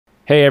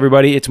Hey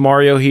everybody, it's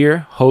Mario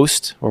here,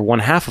 host, or one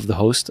half of the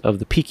host of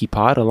the Peaky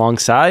pod,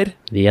 alongside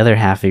the other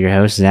half of your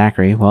host,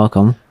 Zachary.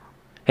 Welcome.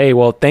 Hey,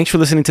 well, thanks for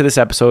listening to this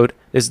episode.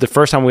 This is the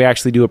first time we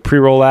actually do a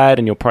pre-roll ad,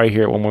 and you'll probably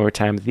hear it one more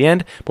time at the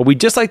end. But we'd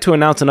just like to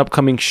announce an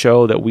upcoming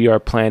show that we are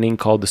planning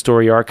called the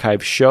Story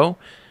Archive Show.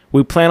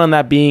 We plan on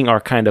that being our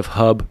kind of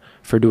hub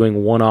for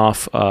doing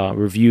one-off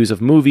reviews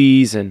of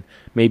movies and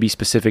maybe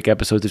specific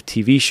episodes of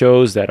TV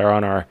shows that are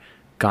on our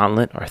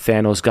gauntlet, our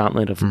Thanos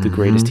gauntlet of the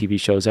greatest TV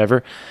shows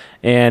ever.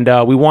 And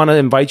we want to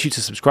invite you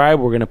to subscribe.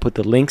 We're going to put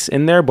the links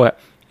in there, but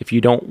if you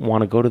don't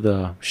want to go to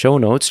the show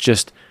notes,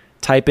 just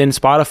type in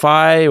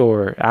Spotify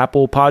or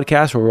Apple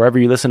Podcasts or wherever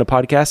you listen to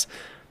podcasts,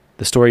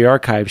 the Story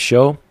Archive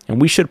Show, and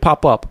we should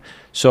pop up.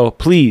 So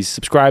please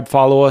subscribe,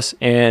 follow us,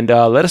 and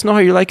let us know how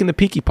you're liking the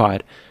Peaky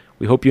pod.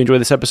 We hope you enjoy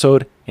this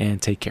episode,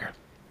 and take care.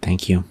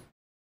 Thank you.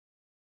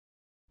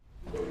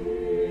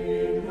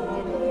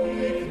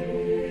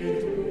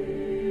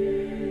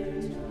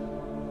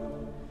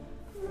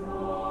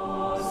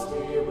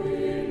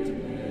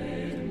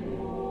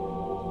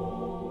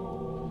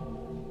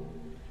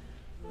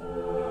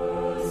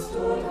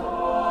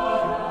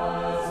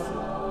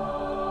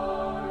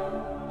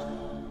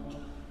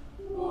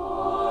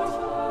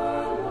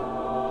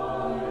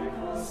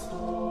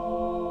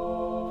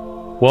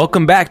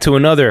 Welcome back to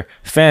another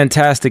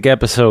fantastic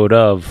episode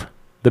of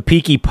the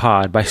Peaky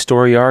Pod by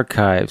Story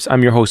Archives.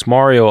 I'm your host,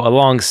 Mario,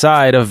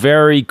 alongside a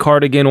very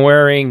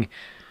cardigan-wearing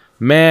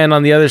man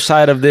on the other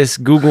side of this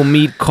Google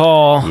Meet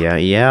call.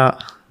 Yeah.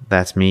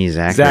 That's me,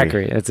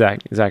 Zachary. That's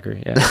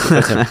Zachary. Yeah,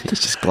 that's him. You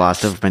just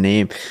glossed over my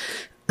name.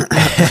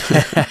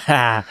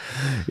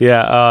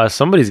 Yeah,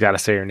 somebody's got to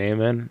say your name,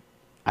 man.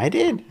 I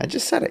did. I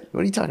just said it.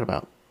 What are you talking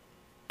about?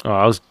 Oh,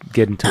 I was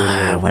getting to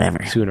it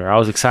whatever. Sooner. I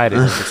was excited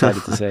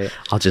to say it.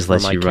 I'll just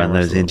let you run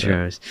those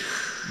intros.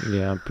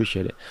 Yeah, I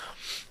appreciate it.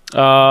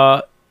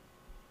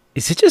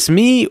 Is it just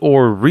me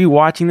or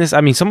rewatching this?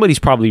 I mean, somebody's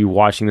probably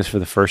watching this for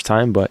the first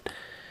time, but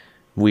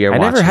I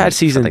never had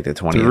season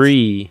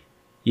 3.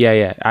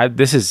 Yeah.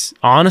 This is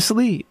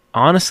honestly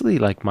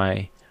like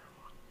my,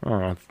 I don't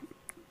know,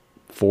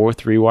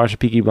 4th rewatch of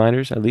Peaky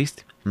Blinders at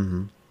least.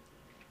 Mm-hmm.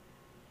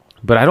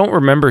 But I don't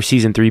remember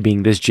season 3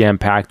 being this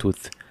jam-packed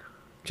with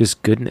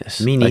just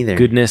goodness. Me neither. Like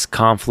goodness,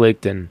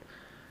 conflict, and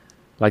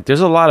like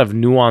there's a lot of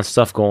nuanced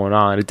stuff going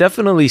on. It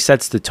definitely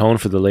sets the tone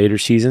for the later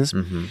seasons.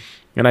 Mm-hmm.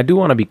 And I do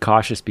want to be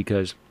cautious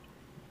because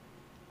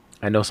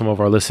I know some of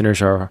our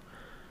listeners are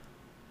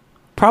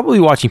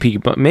probably watching Peaky,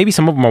 but maybe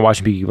some of them are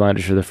watching Peaky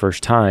Blinders for the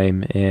first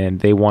time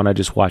and they want to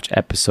just watch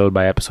episode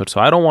by episode. So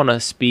I don't want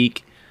to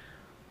speak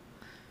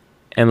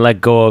and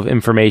let go of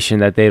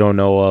information that they don't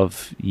know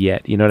of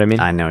yet. You know what I mean?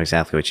 I know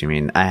exactly what you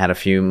mean. I had a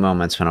few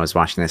moments when I was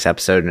watching this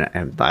episode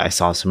and I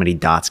saw so many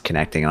dots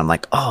connecting and I'm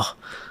like, oh,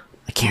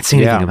 I can't say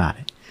anything about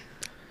it.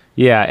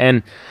 Yeah,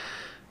 and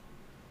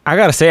I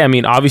gotta say, I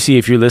mean, obviously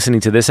if you're listening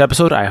to this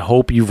episode, I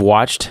hope you've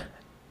watched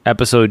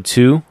episode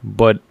 2,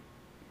 but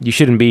you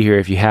shouldn't be here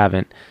if you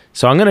haven't.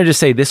 So I'm gonna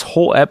just say this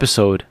whole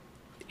episode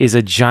is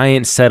a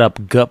giant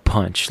setup gut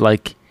punch.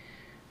 Like,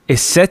 it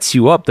sets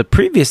you up. The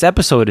previous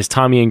episode is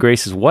Tommy and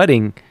Grace's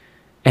wedding,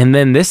 and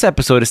then this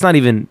episode, it's not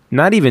even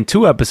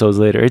 2 episodes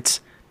later.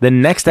 It's the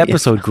next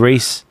episode. Yeah.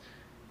 Grace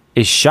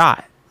is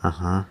shot.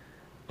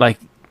 Like,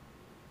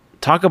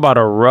 talk about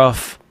a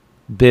rough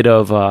bit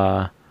of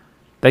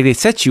like, they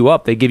set you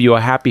up. They give you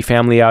a happy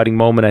family outing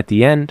moment at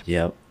the end.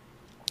 Yep.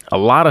 A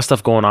lot of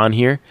stuff going on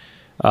here.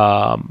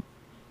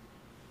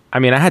 I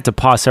mean, I had to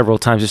pause several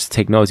times just to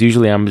take notes.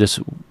 Usually I'm just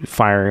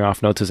firing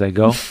off notes as I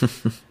go.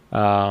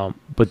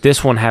 But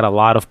this one had a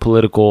lot of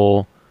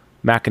political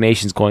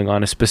machinations going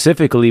on,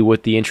 specifically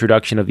with the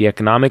introduction of the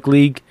Economic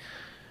League,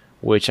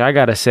 which I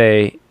gotta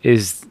say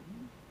is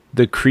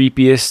the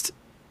creepiest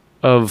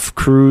of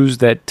crews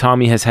that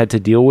Tommy has had to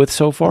deal with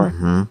so far.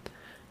 Mm-hmm.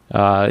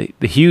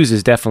 The Hughes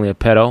is definitely a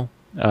pedo.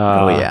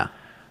 Oh yeah,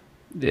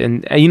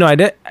 and you know,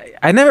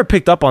 I never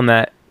picked up on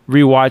that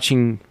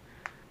rewatching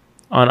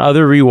on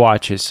other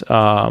rewatches.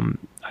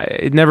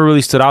 It never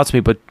really stood out to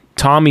me, but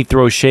Tommy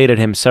throws shade at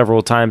him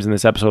several times in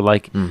this episode.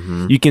 Like,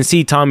 you can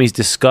see Tommy's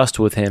disgust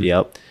with him.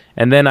 Yep.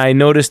 And then I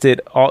noticed it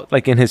all,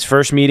 like in his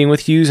first meeting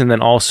with Hughes, and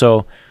then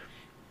also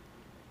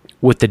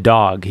with the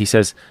dog. He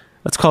says,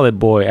 "Let's call it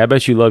Boy. I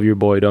bet you love your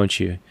boy, don't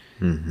you?"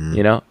 Mm-hmm.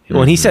 You know,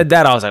 when he said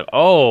that, I was like,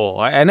 "Oh,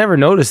 I never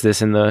noticed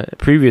this in the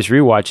previous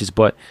rewatches."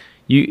 But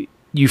you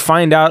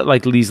find out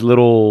like these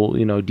little,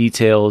 you know,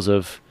 details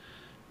of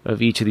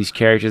each of these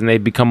characters, and they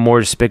become more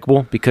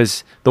despicable,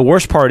 because the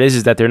worst part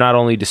is that they're not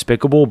only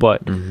despicable,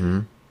 but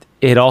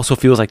it also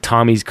feels like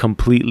Tommy's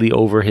completely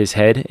over his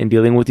head in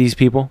dealing with these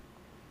people.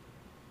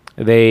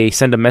 They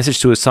send a message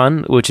to his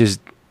son, which is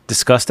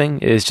disgusting.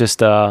 It's just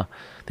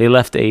they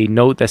left a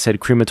note that said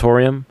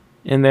crematorium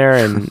in there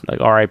and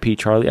like R.I.P.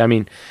 Charlie. I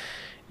mean,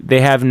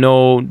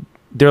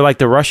 they're like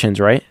the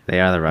Russians, right? They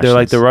are the Russians. They're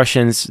like the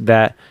Russians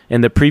that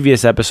in the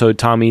previous episode,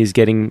 Tommy is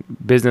getting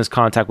business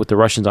contact with the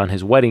Russians on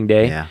his wedding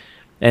day. Yeah.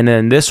 And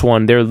then this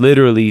one, they're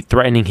literally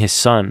threatening his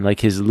son, like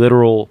his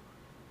literal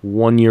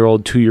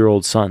 1-year-old,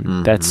 2-year-old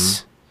son.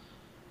 That's,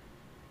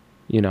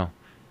 you know,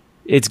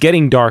 it's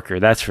getting darker,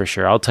 that's for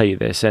sure. I'll tell you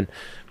this. And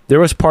there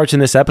was parts in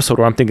this episode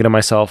where I'm thinking to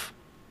myself,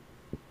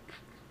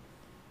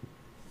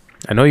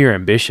 I know you're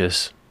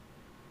ambitious,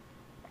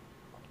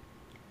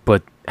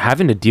 but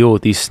having to deal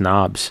with these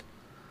snobs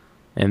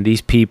and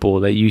these people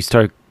that you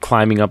start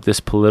climbing up this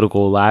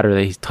political ladder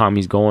that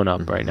Tommy's going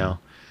up right now,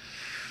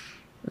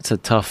 it's a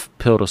tough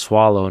pill to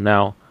swallow.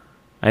 Now,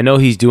 I know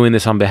he's doing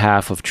this on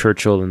behalf of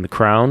Churchill and the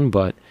Crown,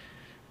 but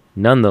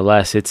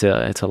nonetheless, it's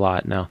a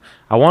lot. Now,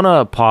 I want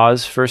to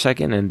pause for a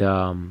second and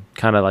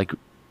kind of like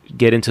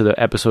get into the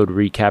episode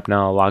recap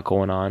now. A lot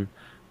going on.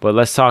 But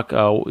let's talk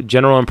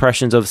general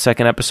impressions of the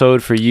second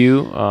episode for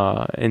you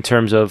in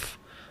terms of,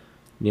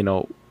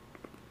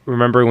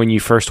 remembering when you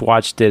first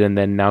watched it and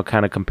then now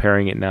kind of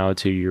comparing it now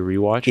to your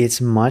rewatch. It's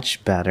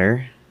much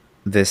better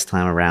this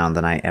time around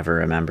than I ever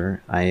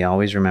remember. I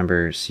always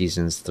remember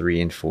seasons 3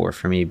 and 4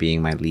 for me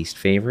being my least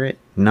favorite.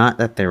 Not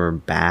that they were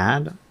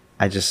bad.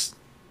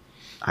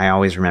 I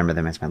always remember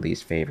them as my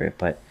least favorite.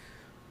 But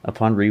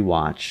upon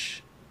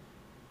rewatch,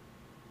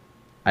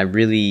 I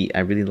really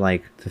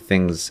like the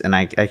things, and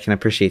I can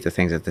appreciate the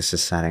things that this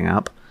is setting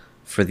up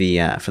for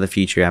the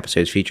future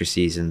episodes, future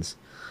seasons.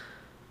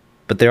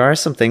 But there are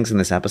some things in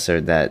this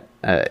episode that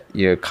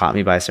caught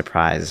me by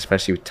surprise,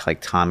 especially with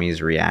like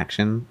Tommy's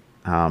reaction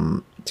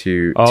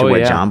to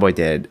what John Boy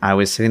did. I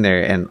was sitting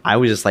there and I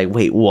was just like,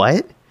 wait,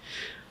 what?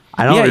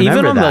 I don't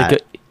remember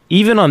that.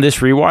 Even on this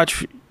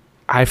rewatch,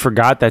 I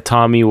forgot that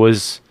Tommy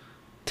was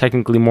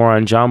technically more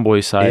on John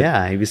Boy's side.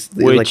 Yeah, he was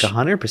like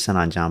 100%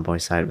 on John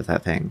Boy's side with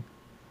that thing.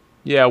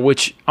 Yeah,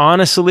 which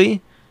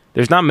honestly,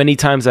 there's not many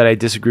times that I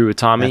disagree with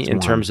Tommy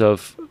in terms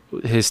of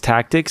his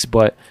tactics,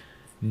 but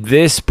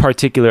this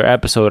particular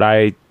episode,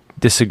 I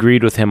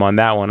disagreed with him on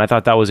that one. I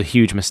thought that was a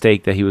huge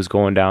mistake that he was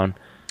going down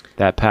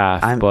that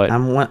path.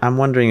 I'm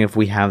wondering if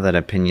we have that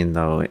opinion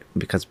though,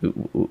 because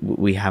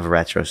we have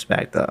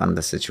retrospect on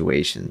the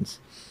situations.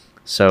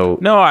 So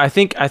no, I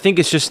think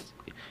it's just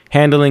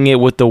handling it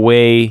with the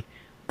way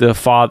the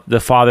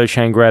father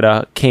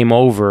Changretta came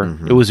over.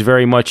 Mm-hmm. It was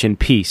very much in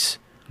peace.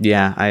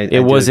 Yeah,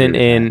 it wasn't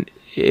in.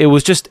 It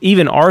was just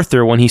even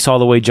Arthur when he saw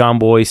the way John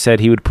Boy said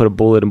he would put a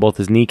bullet in both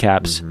his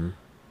kneecaps. Mm-hmm.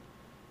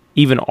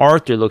 Even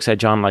Arthur looks at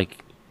John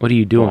like, "What are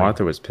you doing?" Well,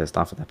 Arthur was pissed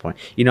off at that point.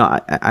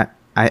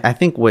 I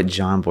think what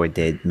John Boy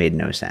did made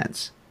no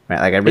sense. Right?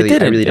 Like I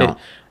really don't.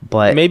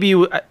 But maybe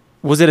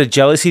was it a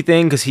jealousy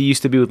thing because he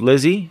used to be with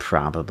Lizzie?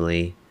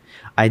 Probably.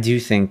 I do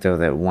think though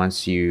that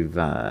once you've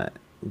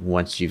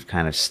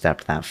kind of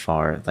stepped that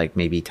far, like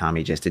maybe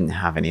Tommy just didn't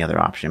have any other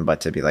option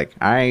but to be like,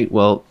 all right,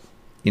 well,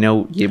 we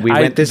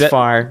went this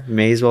far,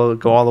 may as well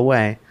go all the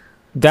way.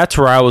 That's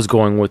where I was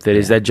going with it.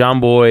 Is that John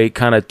Boy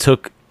kind of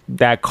took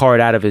that card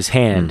out of his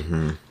hand.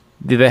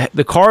 Mm-hmm.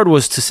 The card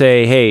was to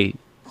say, hey,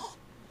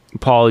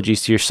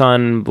 apologies to your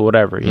son,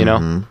 whatever,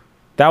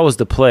 that was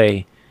the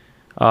play.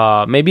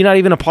 Maybe not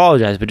even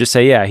apologize, but just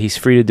say, yeah, he's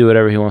free to do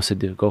whatever he wants to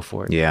do. Go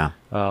for it. Yeah.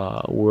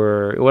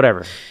 We're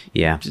whatever.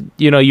 Yeah.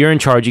 You're in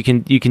charge. You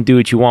can do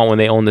what you want when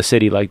they own the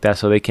city like that.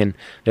 So they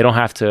don't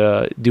have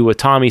to do what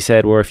Tommy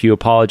said, where if you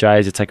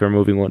apologize, it's like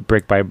removing one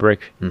brick by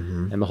brick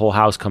and the whole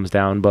house comes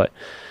down. But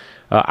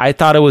I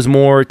thought it was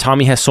more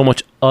Tommy has so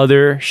much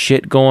other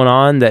shit going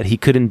on that he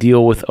couldn't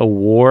deal with a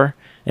war.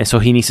 And so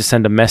he needs to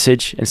send a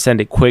message and send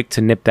it quick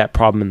to nip that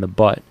problem in the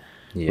butt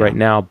right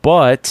now.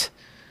 But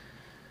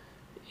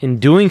in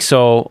doing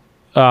so,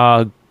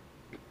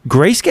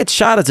 Grace gets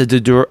shot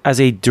as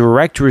a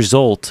direct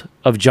result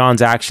of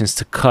John's actions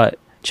to cut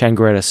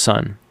Changretta's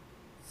son.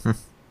 I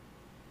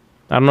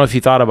don't know if you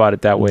thought about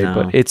it that way,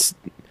 but it's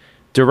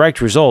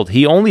direct result.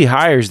 He only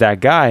hires that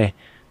guy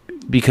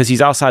because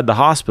he's outside the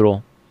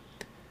hospital,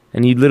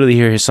 and you literally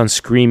hear his son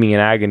screaming in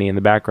agony in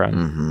the background.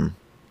 Mm-hmm.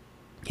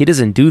 He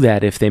doesn't do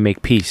that if they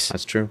make peace.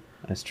 That's true.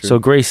 So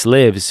Grace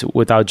lives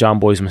without John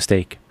Boy's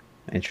mistake.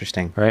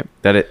 Interesting. Right?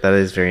 That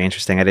is very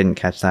interesting. I didn't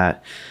catch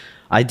that.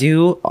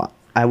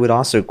 I would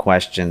also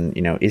question,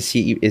 is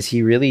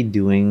he really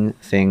doing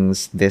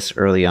things this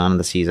early on in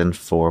the season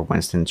for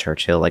Winston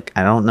Churchill? Like,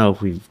 I don't know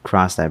if we've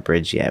crossed that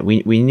bridge yet.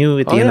 We knew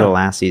at the end of the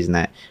last season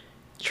that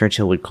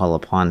Churchill would call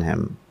upon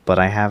him, but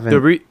I haven't.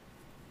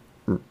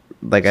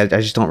 I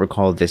just don't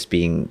recall this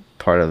being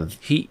part of.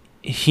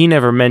 He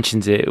never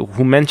mentions it.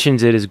 Who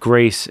mentions it is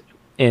Grace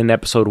in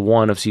episode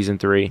 1 of season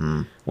 3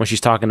 when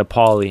she's talking to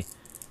Paulie.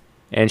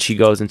 And she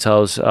goes and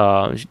tells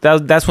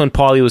that's when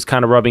Paulie was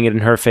kind of rubbing it in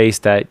her face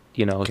that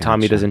gotcha.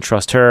 Tommy doesn't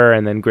trust her,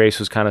 and then Grace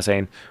was kind of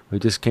saying, we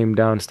just came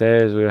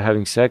downstairs, we were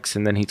having sex,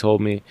 and then he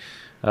told me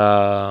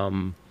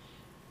that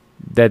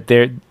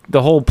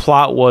the whole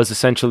plot was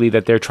essentially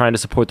that they're trying to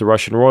support the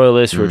Russian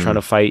royalists who are trying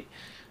to fight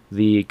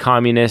the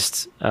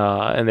communists,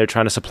 and they're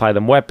trying to supply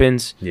them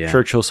weapons.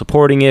 Churchill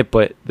supporting it,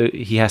 but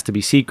he has to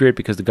be secret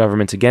because the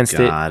government's against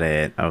it. Got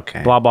it.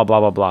 Okay. Blah blah blah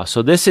blah blah.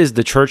 So this is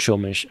the Churchill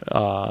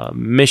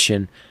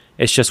mission.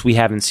 It's just we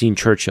haven't seen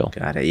Churchill.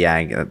 Got it.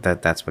 Yeah,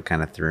 that's what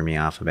kind of threw me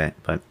off a bit.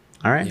 But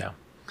all right. Yeah.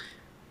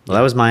 Well,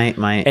 that was my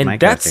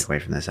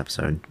takeaway from this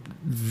episode.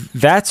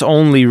 That's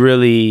only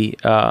really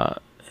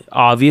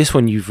obvious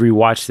when you've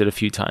rewatched it a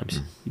few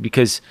times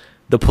because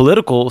the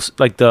politicals,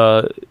 like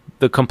the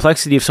the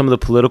complexity of some of the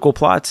political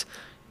plots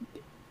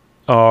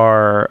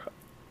are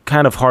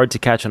kind of hard to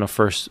catch on a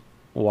first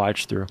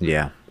watch through.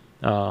 Yeah.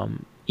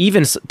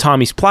 Even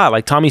Tommy's plot,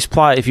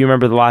 if you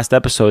remember the last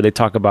episode, they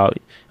talk about,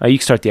 you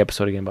can start the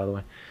episode again, by the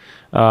way.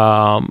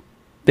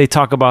 They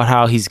talk about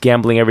how he's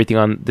gambling everything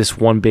on this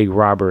one big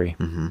robbery.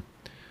 Mm-hmm.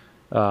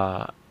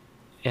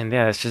 And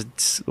yeah, that's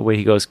just the way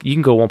he goes. You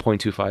can go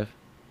 1.25.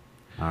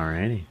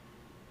 Alrighty.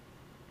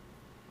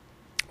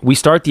 We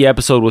start the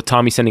episode with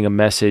Tommy sending a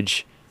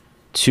message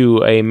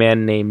to a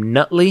man named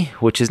Nutley,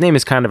 which his name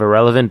is kind of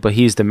irrelevant, but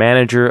he's the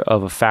manager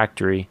of a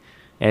factory.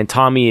 And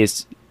Tommy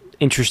is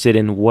interested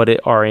in what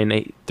it are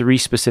in 3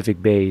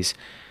 specific bays.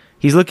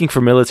 He's looking for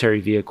military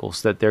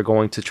vehicles that they're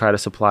going to try to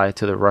supply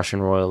to the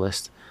Russian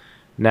royalists.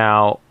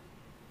 Now,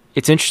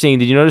 it's interesting.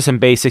 Did you notice in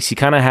Bay 6, he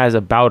kind of has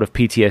a bout of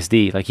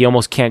PTSD. Like, he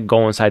almost can't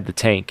go inside the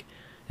tank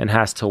and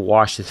has to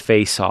wash his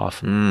face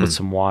off with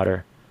some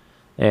water.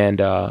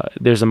 And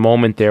there's a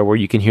moment there where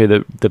you can hear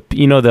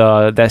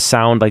that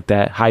sound, like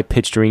that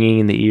high-pitched ringing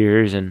in the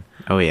ears. And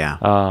oh,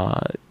 yeah.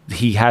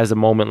 He has a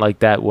moment like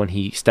that when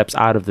he steps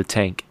out of the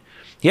tank.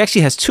 He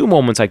actually has 2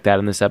 moments like that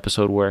in this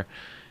episode, where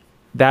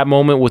that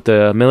moment with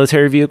the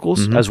military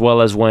vehicles, as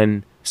well as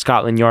when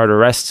Scotland Yard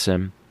arrests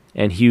him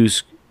and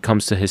Hughes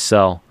comes to his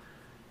cell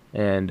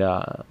and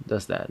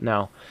does that.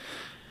 Now,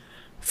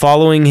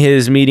 following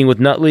his meeting with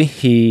Nutley,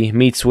 he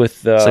meets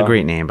with... it's a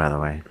great name, by the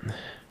way.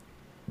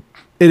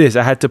 It is.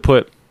 I had to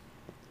put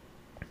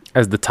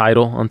as the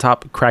title on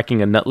top,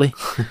 Cracking a Nutley.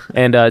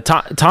 And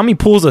Tommy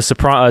pulls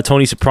a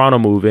Tony Soprano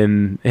move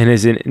in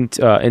his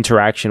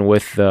interaction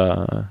with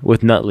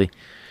Nutley,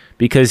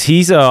 because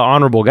he's an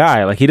honorable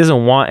guy. Like, he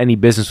doesn't want any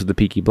business with the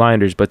Peaky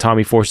Blinders, but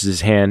Tommy forces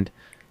his hand,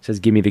 says,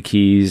 "Give me the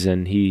keys,"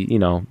 and he,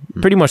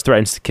 pretty much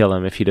threatens to kill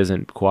him if he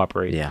doesn't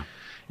cooperate. Yeah.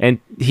 And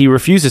he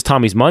refuses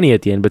Tommy's money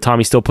at the end, but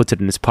Tommy still puts it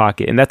in his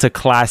pocket. And that's a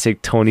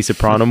classic Tony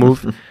Soprano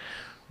move,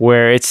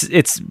 where it's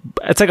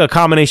like a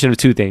combination of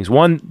 2 things.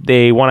 One,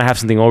 they want to have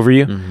something over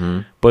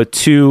you, but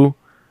 2,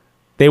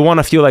 they want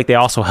to feel like they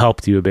also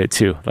helped you a bit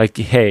too. Like,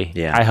 hey,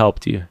 I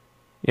helped you.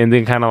 And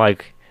then kind of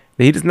like,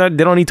 they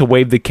don't need to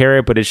wave the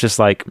carrot, but it's just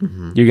like,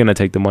 you're going to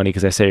take the money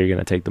because I say you're going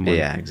to take the money.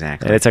 Yeah,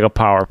 exactly. And it's like a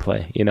power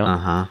play,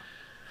 Uh-huh.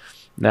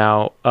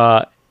 Now,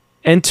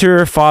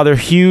 enter Father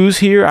Hughes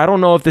here. I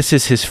don't know if this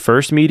is his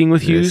first meeting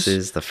with Hughes. This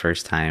is the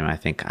first time I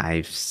think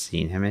I've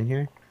seen him in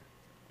here.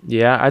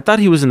 Yeah, I thought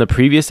he was in the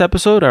previous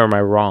episode, or am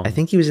I wrong? I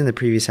think he was in the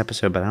previous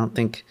episode, but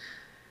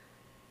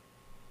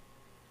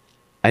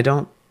I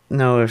don't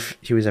know if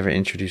he was ever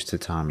introduced to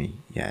Tommy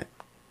yet.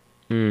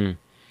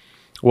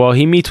 Well,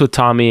 he meets with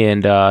Tommy,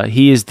 and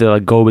he is the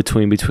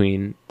go-between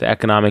between the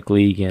Economic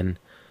League and,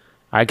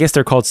 I guess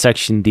they're called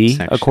Section D,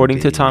 according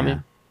to Tommy,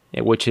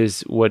 which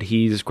is what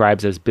he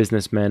describes as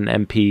businessmen,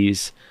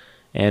 MPs,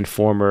 and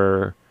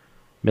former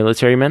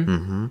military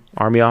men,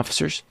 army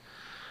officers.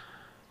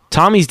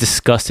 Tommy's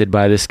disgusted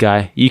by this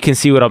guy. You can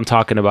see what I'm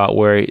talking about,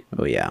 where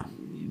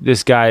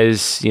this guy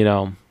is,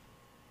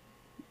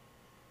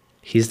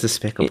 he's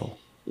despicable.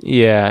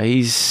 Yeah,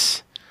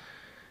 he's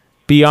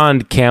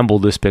beyond Campbell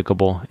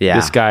despicable. Yeah,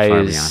 this guy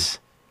is beyond.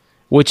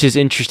 Which is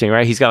interesting,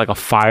 right? He's got like a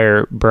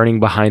fire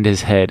burning behind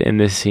his head in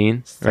this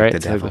scene, right?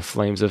 It's like the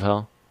flames of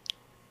hell.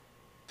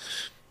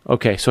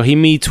 Okay, so he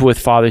meets with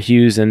Father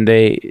Hughes, and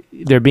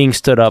they're being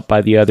stood up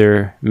by the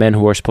other men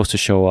who are supposed to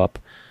show up.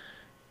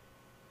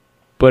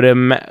 But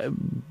in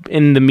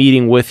the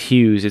meeting with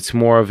Hughes, it's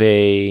more of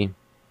a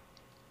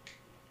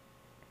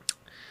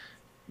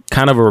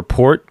kind of a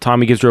report.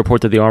 Tommy gives a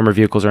report that the armored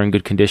vehicles are in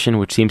good condition,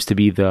 which seems to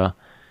be the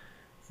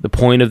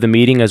point of the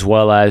meeting, as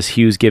well as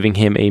Hughes giving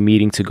him a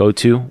meeting to go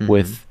to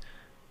with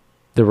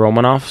the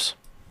Romanovs,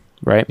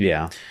 right?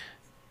 Yeah.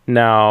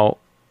 Now,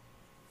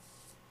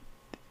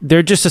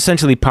 they're just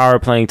essentially power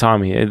playing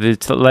Tommy.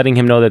 It's letting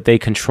him know that they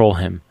control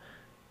him,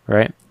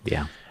 right?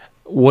 Yeah.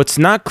 What's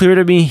not clear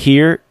to me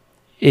here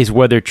is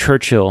whether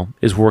Churchill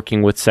is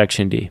working with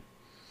Section D,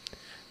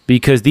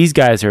 because these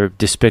guys are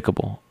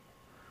despicable.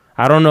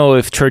 I don't know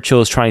if Churchill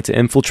is trying to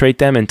infiltrate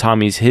them and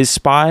Tommy's his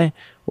spy,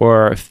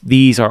 or if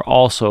these are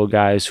also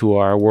guys who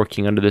are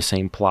working under the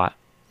same plot.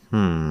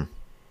 I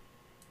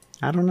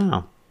don't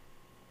know.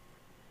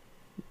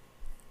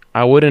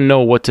 I wouldn't know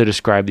what to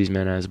describe these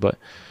men as, but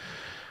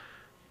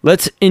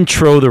let's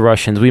intro the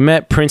Russians. We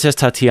met Princess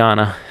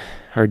Tatiana,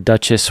 or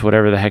Duchess,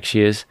 whatever the heck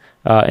she is,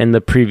 in the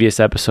previous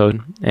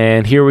episode.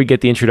 And here we get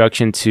the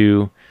introduction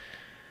to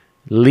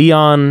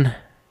Leon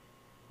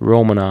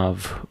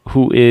Romanov,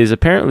 who is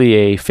apparently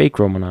a fake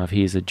Romanov.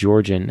 He is a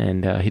Georgian,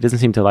 and he doesn't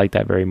seem to like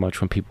that very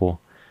much when people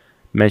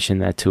mention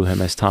that to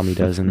him, as Tommy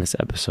does in this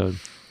episode.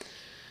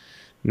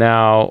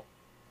 Now,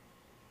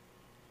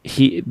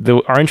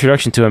 our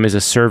introduction to him is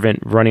a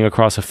servant running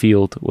across a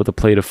field with a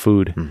plate of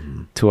food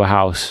to a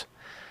house.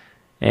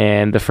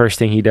 And the first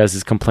thing he does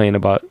is complain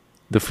about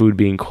the food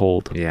being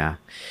cold. Yeah.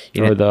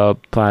 Or the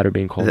platter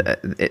being cold.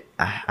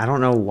 I don't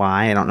know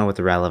why. I don't know what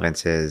the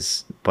relevance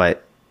is,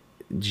 but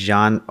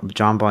John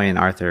Boy and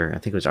Arthur, I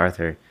think it was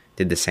Arthur,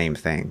 did the same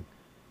thing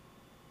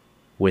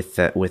with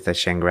the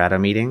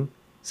Shangrata meeting.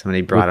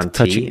 Somebody brought him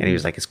tea, and he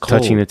was like, "It's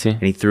cold." Touching the tea,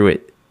 and he threw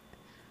it.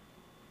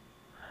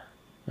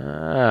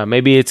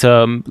 Maybe it's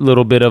a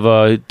little bit of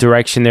a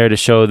direction there to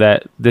show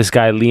that this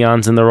guy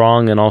Leon's in the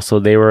wrong, and also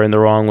they were in the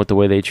wrong with the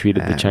way they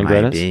treated the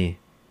Changretas.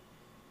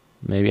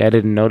 Maybe I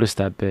didn't notice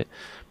that bit,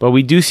 but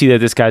we do see that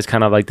this guy's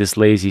kind of like this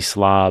lazy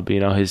slob. You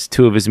know,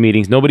 two of his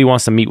meetings, nobody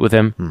wants to meet with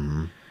him.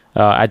 Mm-hmm.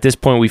 At this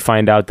point, we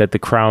find out that the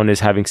crown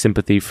is having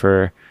sympathy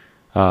for,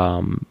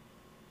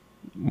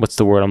 what's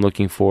the word I'm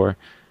looking for?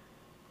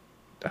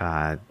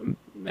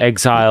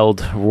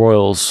 Exiled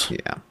royals.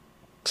 Yeah,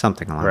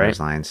 something along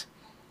those lines.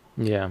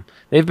 Yeah,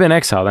 they've been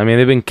exiled. I mean,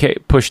 they've been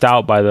pushed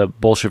out by the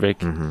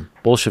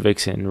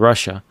Bolsheviks in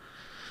Russia.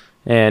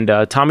 And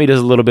Tommy does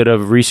a little bit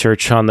of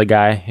research on the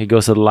guy. He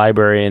goes to the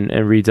library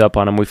and reads up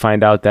on him. We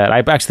find out that I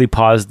actually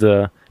paused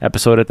the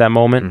episode at that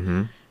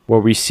moment where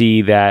we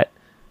see that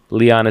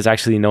Leon is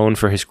actually known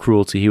for his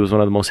cruelty. He was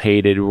one of the most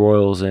hated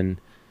royals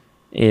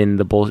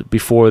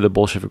before the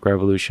Bolshevik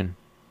Revolution.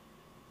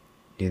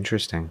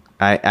 Interesting.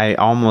 I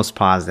almost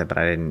paused it, but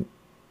I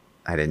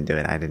didn't do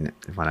it. I didn't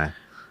want to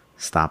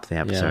stop the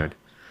episode.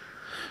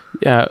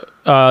 Yeah.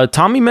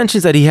 Tommy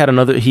mentions that he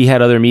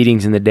had other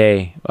meetings in the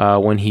day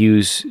when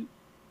Hughes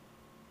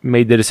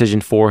made the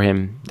decision for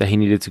him that he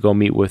needed to go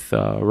meet with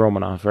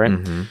Romanov, right?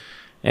 Mm-hmm.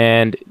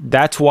 And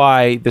that's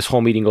why this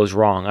whole meeting goes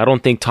wrong. I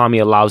don't think Tommy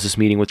allows this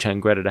meeting with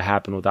Changreta to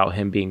happen without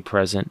him being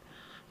present.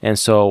 And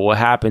so what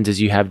happens is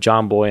you have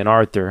John Boy and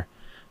Arthur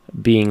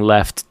being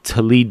left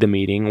to lead the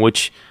meeting,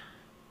 which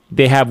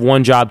they have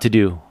one job to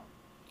do: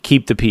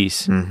 keep the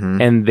peace.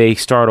 And they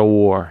start a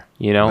war,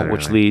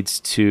 which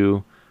leads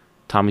to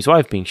Tommy's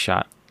wife being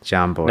shot.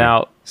 John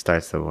Boy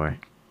starts the war.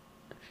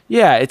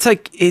 Yeah,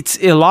 it's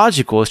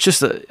illogical. It's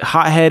just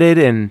hot-headed,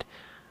 and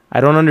I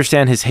don't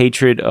understand his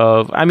hatred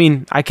of... I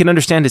mean, I can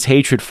understand his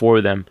hatred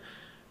for them,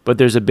 but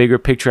there's a bigger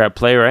picture at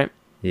play, right?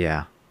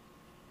 Yeah.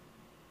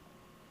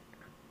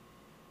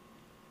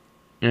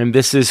 And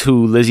this is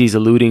who Lizzie's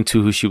alluding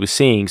to, who she was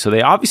seeing. So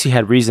they obviously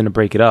had reason to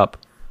break it up.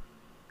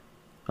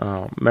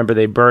 Remember,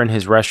 they burned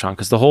his restaurant,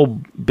 because the whole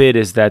bit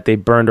is that they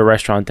burned a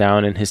restaurant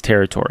down in his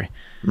territory.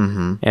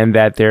 And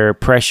that they're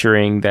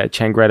pressuring that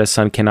Changreta's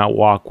son cannot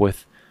walk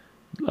with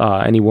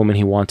any woman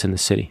he wants in the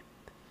city.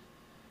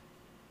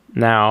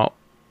 Now,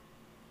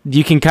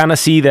 you can kind of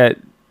see that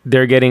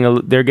they're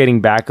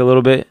getting back a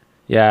little bit.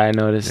 Yeah, I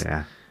noticed.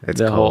 Yeah,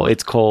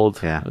 it's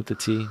cold with the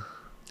tea.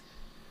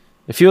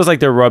 It feels like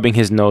they're rubbing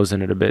his nose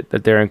in it a bit,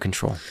 that they're in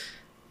control.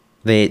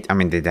 They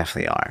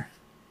definitely are.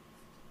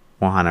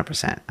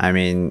 100%. I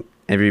mean,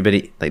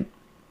 everybody,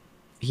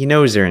 he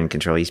knows they're in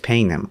control. He's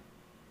paying them.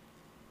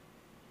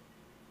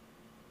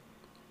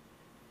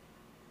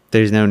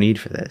 There's no need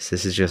for this.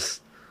 This is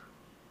just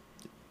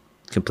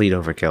complete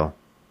overkill.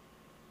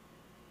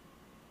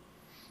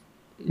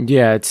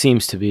 Yeah, it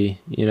seems to be.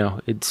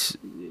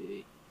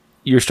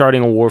 You're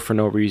starting a war for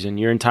no reason.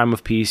 You're in time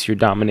of peace. You're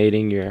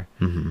dominating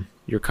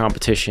your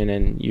competition,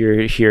 and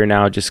you're here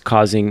now just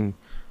causing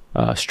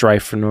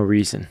strife for no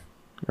reason,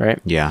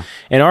 right? Yeah.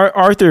 And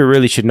Arthur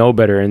really should know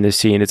better in this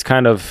scene. It's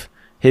kind of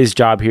his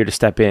job here to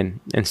step in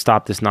and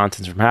stop this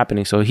nonsense from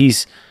happening. So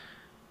he's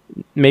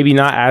maybe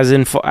not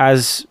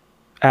as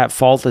at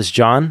fault as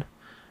John,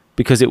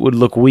 because it would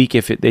look weak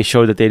if they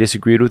showed that they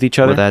disagreed with each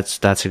other. Well,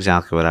 that's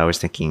exactly what I was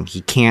thinking.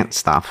 He can't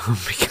stop him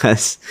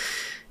because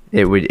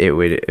it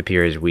would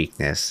appear as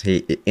weakness.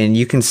 And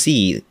you can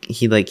see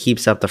he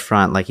keeps up the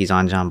front like he's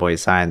on John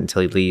Boy's side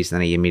until he leaves, and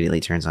then he immediately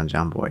turns on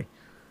John Boy.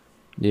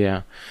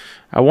 Yeah.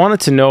 I wanted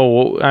to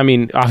know, I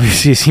mean,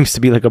 obviously it seems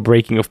to be like a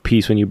breaking of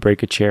peace when you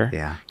break a chair.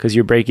 Yeah. Because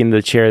you're breaking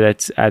the chair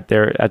that's at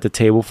the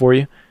table for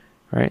you,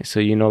 right? So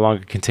you no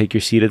longer can take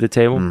your seat at the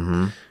table.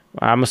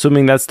 I'm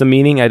assuming that's the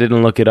meaning. I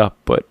didn't look it up,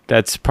 but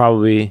that's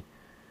probably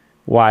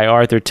why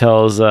Arthur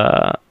tells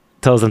them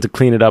to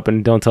clean it up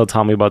and don't tell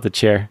Tommy about the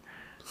chair.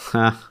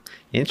 Huh.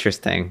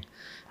 Interesting.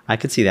 I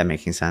could see that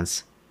making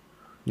sense.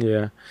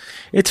 Yeah.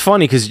 It's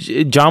funny because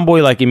John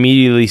Boy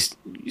immediately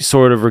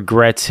sort of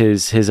regrets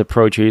his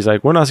approach here. He's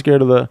like, we're not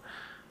scared of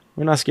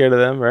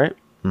them, right?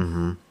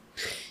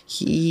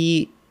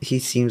 He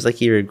seems like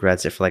he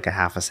regrets it for a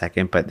half a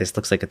second, but this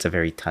looks like it's a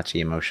very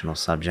touchy emotional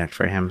subject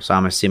for him. So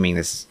I'm assuming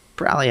this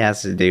probably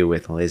has to do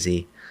with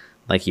Lizzie,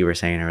 like you were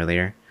saying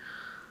earlier.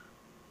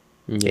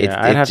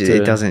 Yeah,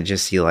 it doesn't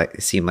just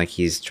seem like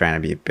he's trying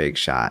to be a big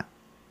shot.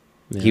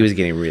 Yeah. He was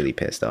getting really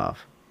pissed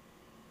off.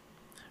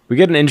 We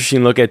get an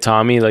interesting look at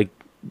Tommy,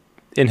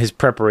 in his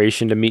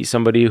preparation to meet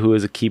somebody who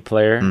is a key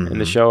player in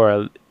the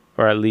show,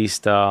 or at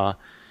least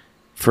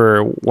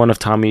for one of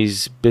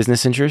Tommy's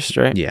business interests,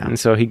 right? Yeah. And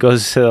so he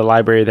goes to the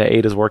library that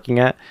Ada's working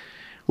at,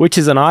 which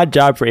is an odd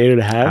job for Ada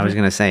to have. I was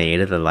gonna say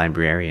Ada the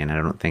librarian. I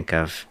don't think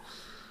of,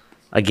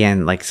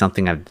 again,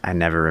 something I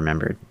never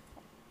remembered.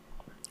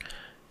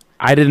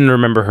 I didn't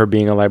remember her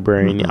being a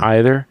librarian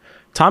either.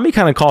 Tommy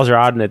kind of calls her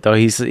out in it, though.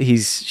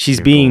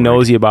 She's being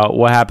nosy about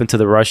what happened to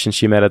the Russian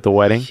she met at the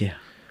wedding. Yeah.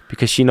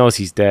 Because she knows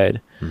he's dead.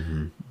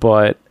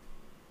 But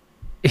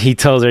he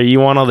tells her,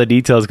 you want all the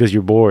details because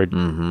you're bored.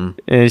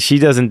 And she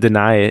doesn't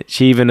deny it.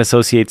 She even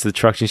associates the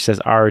trucks, and she says,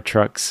 our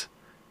trucks,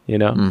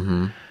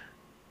 And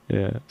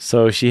Yeah.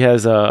 So she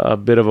has a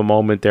bit of a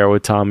moment there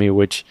with Tommy,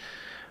 which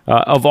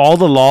of all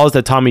the laws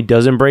that Tommy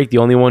doesn't break, the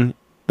only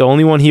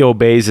one he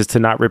obeys is to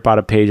not rip out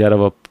a page out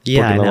of a book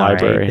in the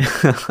library.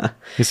 Right?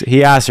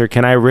 He asks her,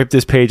 "Can I rip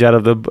this page out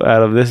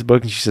of this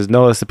book?" And she says,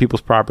 "No, that's the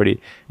people's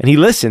property." And he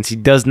listens. He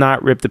does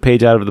not rip the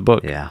page out of the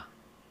book. Yeah.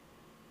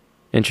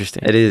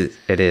 Interesting. It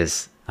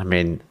is. I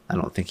mean, I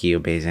don't think he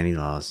obeys any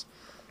laws.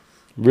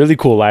 Really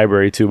cool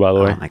library too, by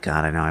the way. Oh my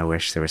god, I know. I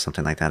wish there was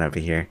something like that over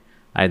here.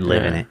 I'd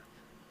live in it.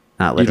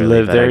 Not You'd literally,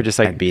 live but there, I'd, just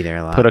like I'd be there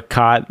a lot. put a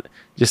cot,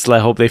 just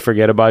like hope they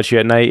forget about you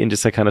at night, and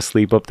just like kind of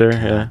sleep up there.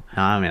 Yeah.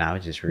 No, I mean, I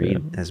would just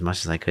read as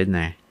much as I could in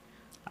there.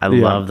 I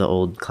love the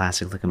old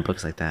classic looking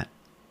books like that.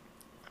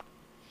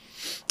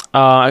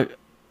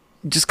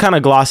 Just kind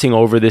of glossing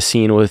over this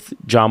scene with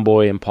John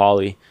Boy and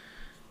Polly.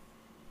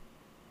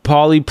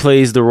 Polly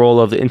plays the role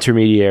of the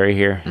intermediary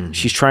here. Mm-hmm.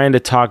 She's trying to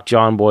talk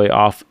John Boy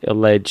off a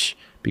ledge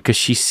because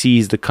she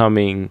sees the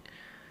coming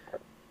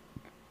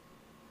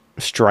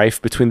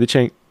strife between the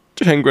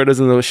Changrettas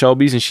and the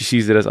Shelbys, and she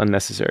sees it as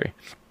unnecessary.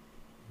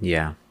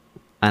 Yeah.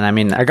 And I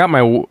mean, I got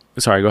my...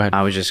 Sorry, go ahead.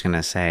 I was just going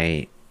to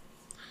say,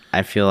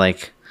 I feel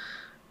like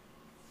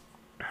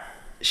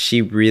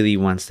she really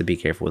wants to be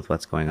careful with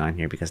what's going on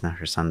here because now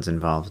her son's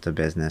involved with the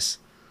business.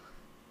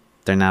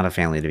 They're not a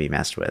family to be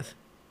messed with.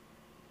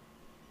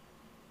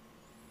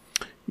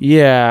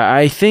 Yeah,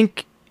 I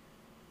think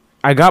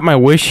I got my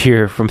wish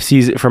here from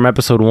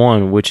episode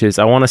 1, which is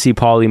I want to see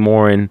Polly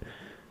more in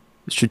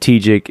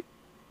strategic,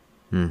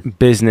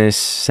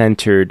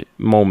 business-centered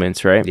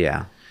moments, right?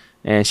 Yeah.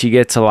 And she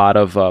gets a lot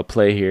of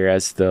play here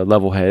as the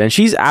level head. And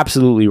she's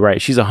absolutely right.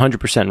 She's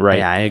 100% right.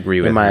 Yeah, I agree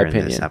with in my her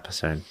opinion. In this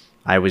episode.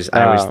 I was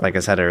like I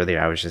said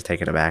earlier, I was just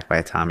taken aback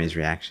by Tommy's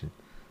reaction.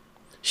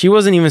 She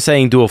wasn't even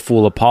saying do a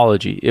full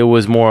apology. It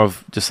was more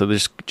of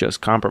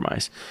just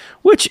compromise.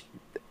 Which,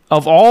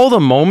 of all the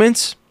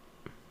moments,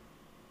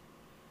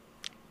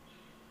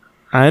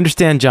 I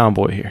understand John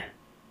Boy here.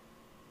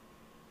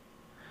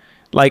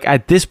 Like,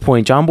 at this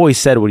point, John Boy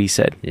said what he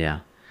said. Yeah.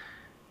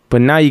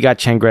 But now you got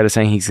Changretta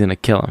saying he's going to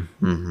kill him.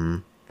 Mm-hmm.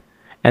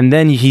 And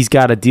then he's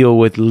got to deal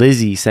with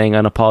Lizzie saying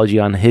an apology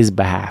on his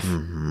behalf.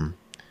 Mm-hmm.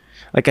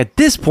 Like, at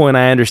this point,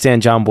 I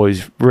understand John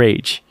Boy's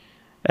rage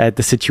at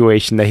the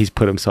situation that he's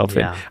put himself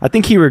in. I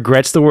think he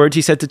regrets the words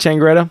he said to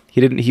Changretta.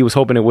 He was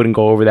hoping it wouldn't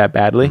go over that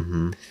badly.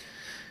 Mm-hmm.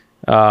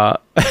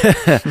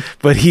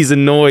 But he's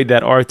annoyed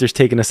that Arthur's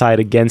taken a side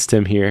against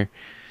him here.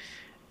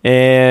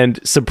 And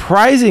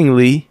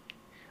surprisingly,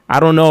 I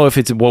don't know if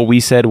it's what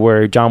we said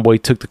where John Boy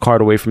took the card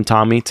away from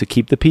Tommy to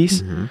keep the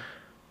peace,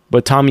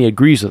 but Tommy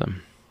agrees with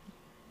him.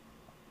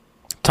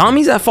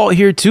 Tommy's at fault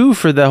here too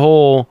for the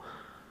whole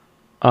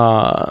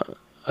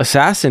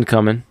assassin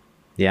coming.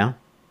 Yeah.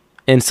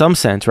 In some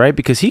sense, right?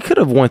 Because he could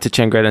have went to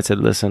Changretta and said,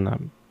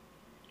 listen,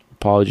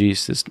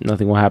 apologies,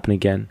 nothing will happen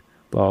again,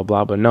 blah, blah,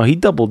 blah. But no, he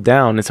doubled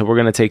down and said, we're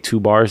going to take 2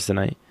 bars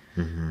tonight.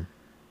 Mm-hmm.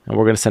 And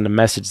we're going to send a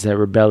message that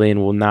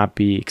rebellion will not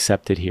be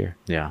accepted here.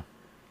 Yeah.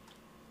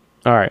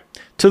 All right.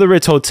 To the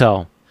Ritz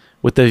Hotel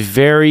with a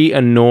very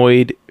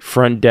annoyed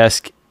front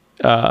desk.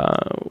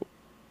 I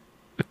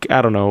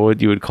don't know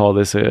what you would call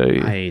this.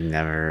 I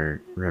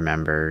never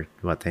remember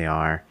what they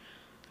are.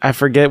 I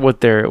forget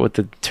what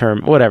the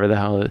term, whatever the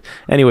hell.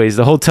 Anyways,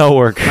 the hotel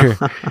worker,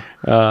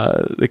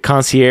 the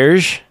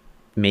concierge.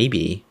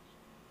 Maybe.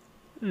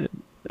 I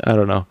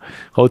don't know.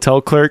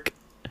 Hotel clerk.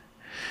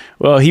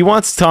 Well, he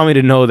wants Tommy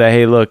to know that,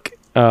 hey, look,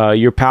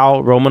 your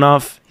pal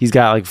Romanov, he's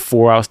got like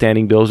 4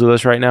 outstanding bills with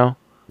us right now.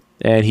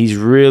 And he's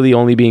really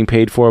only being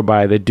paid for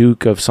by the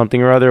Duke of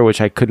something or other,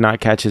 which I could not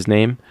catch his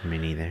name. Me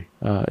neither.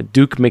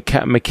 Duke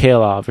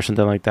Mikhailov or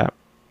something like that.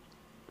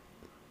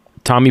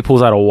 Tommy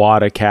pulls out a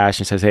wad of cash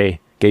and says,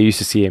 hey, get used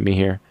to seeing me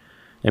here.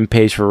 And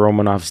pays for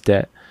Romanov's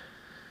debt.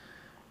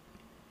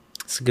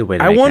 It's a good way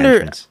to make an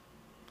entrance.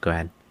 Go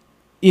ahead.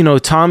 You know,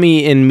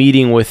 Tommy in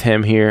meeting with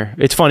him here.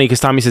 It's funny because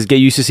Tommy says, get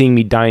used to seeing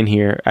me dine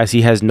here as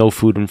he has no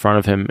food in front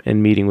of him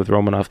in meeting with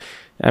Romanov.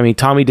 I mean,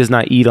 Tommy does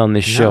not eat on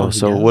this show.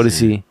 So doesn't. What is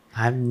he?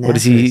 What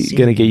is he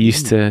going to get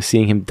used to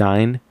seeing him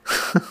dine?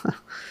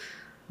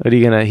 What are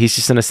you gonna? He's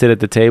just gonna sit at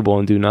the table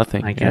and do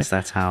nothing. I guess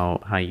that's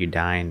how you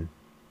dine.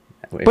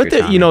 But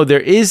there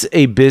is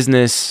a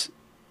business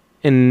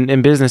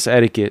in business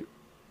etiquette,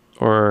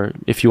 or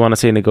if you want to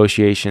say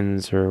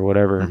negotiations or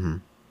whatever. Mm-hmm.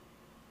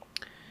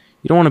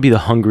 You don't want to be the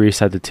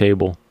hungriest at the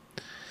table.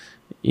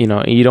 You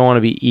know, you don't want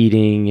to be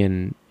eating,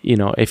 and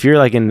if you're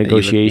like in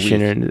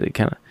negotiation or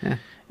kind of,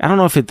 I don't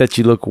know if that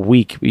you look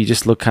weak, but you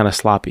just look kind of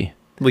sloppy.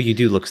 Well, you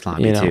do look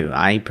sloppy too.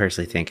 I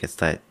personally think it's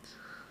that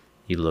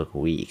you look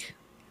weak.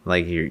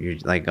 Like you're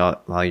like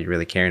all you're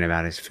really caring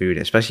about is food,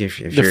 especially if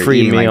you're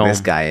free eating meal. Like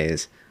this guy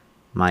is.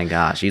 My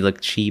gosh, you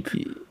look cheap,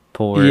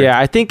 poor. Yeah,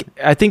 I think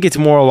it's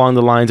more along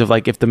the lines of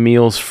like if the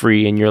meal's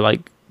free and you're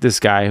like this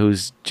guy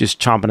who's just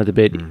chomping at the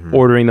bit,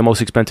 ordering the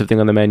most expensive thing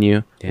on the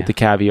menu with the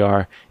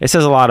caviar. It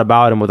says a lot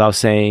about him without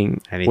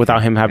saying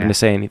without him having to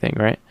say anything,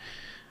 right?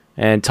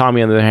 And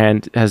Tommy, on the other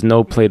hand, has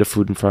no plate of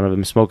food in front of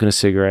him, smoking a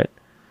cigarette,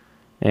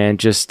 and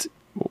just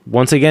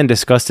once again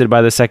disgusted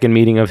by the second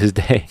meeting of his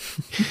day.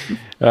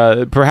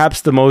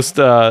 Perhaps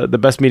the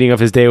best meeting of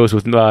his day was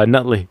with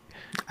Nutley.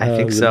 I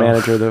think so. The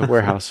manager of the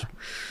warehouse.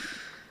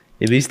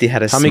 At least he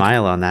had a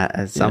smile on that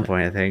at some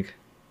point, I think.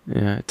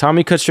 Yeah.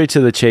 Tommy cuts straight to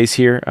the chase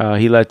here.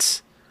 He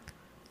lets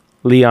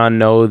Leon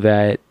know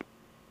that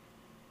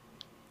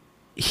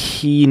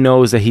he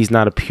knows that he's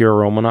not a pure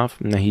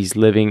Romanov and that he's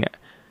living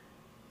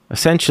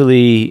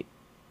essentially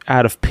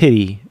out of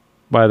pity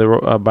by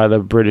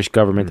the British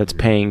government that's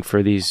paying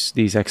for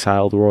these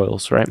exiled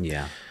royals, right?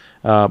 Yeah.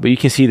 But you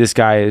can see this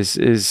guy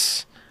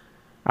is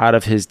out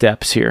of his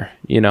depths here.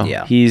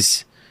 Yeah.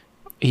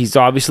 He's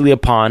obviously a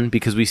pawn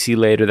because we see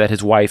later that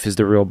his wife is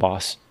the real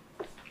boss.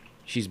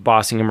 She's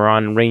bossing him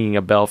around and ringing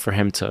a bell for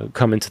him to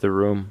come into the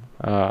room,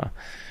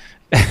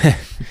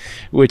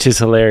 which is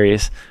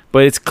hilarious.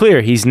 But it's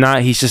clear he's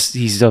not.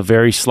 He's a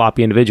very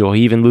sloppy individual.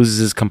 He even loses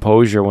his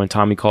composure when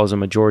Tommy calls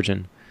him a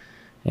Georgian,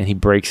 and he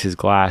breaks his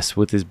glass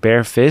with his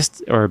bare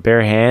fist or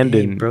bare hand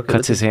and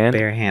cuts his hand.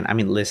 Bare hand. I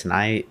mean, listen,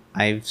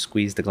 I've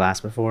squeezed the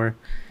glass before.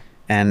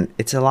 And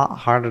it's a lot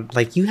harder.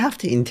 Like, you have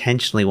to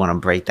intentionally want to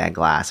break that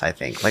glass, I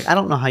think. Like, I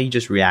don't know how you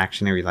just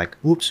reactionary, like,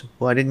 oops,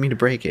 well, I didn't mean to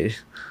break it.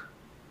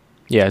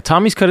 Yeah,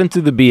 Tommy's cutting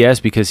through the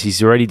BS because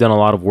he's already done a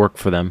lot of work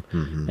for them.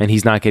 And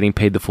he's not getting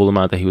paid the full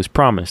amount that he was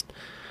promised.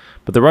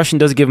 But the Russian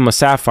does give him a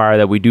sapphire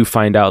that we do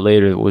find out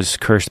later was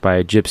cursed by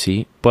a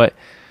gypsy. But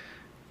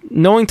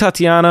knowing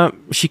Tatiana,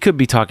 she could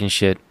be talking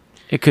shit.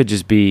 It could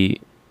just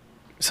be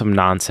some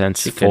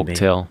nonsense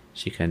folktale.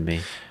 She could be.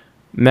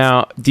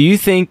 Now, do you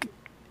think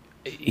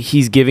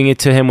he's giving it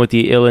to him with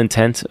the ill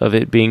intent of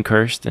it being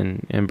cursed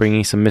and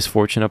bringing some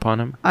misfortune upon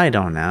him? I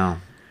don't know.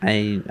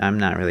 I'm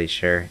not really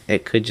sure.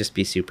 It could just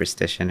be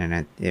superstition,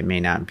 and it may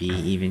not be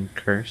even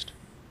cursed.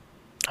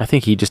 I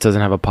think he just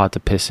doesn't have a pot to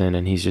piss in,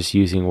 and he's just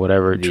using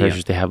whatever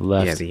treasures they have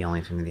left. Yeah, the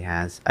only thing that he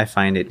has. I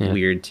find it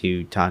weird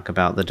to talk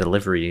about the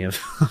delivery of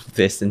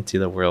this into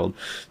the world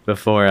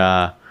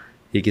before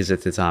he gives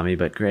it to Tommy,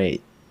 but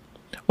great.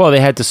 Well, they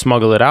had to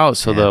smuggle it out,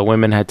 so the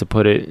women had to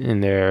put it in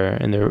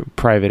their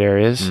private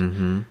areas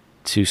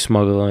to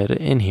smuggle it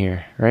in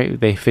here, right?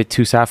 They fit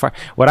 2 sapphire.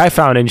 What I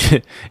found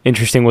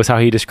interesting was how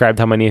he described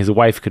how many his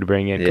wife could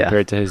bring in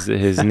compared to his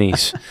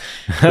niece.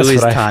 Who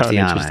is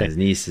Tatiana? His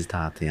niece is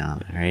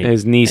Tatiana, right?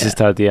 His niece is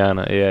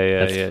Tatiana.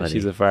 Yeah. Funny.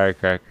 She's a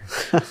firecracker.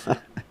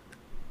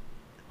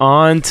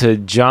 On to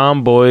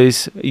John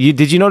Boy's.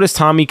 Did you notice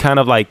Tommy kind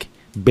of like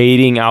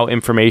baiting out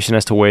information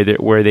as to where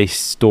they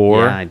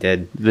store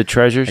the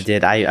treasures? I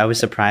did. I was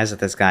surprised at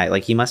this guy.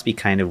 Like, he must be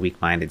kind of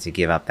weak-minded to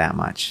give up that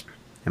much,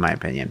 in my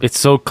opinion. It's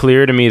so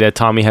clear to me that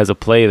Tommy has a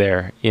play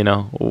there.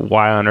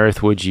 Why on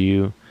earth would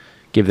you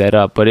give that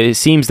up? But it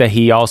seems that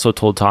he also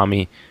told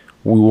Tommy,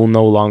 we will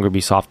no longer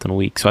be soft and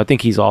weak. So I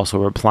think he's also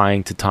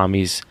replying to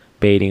Tommy's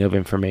baiting of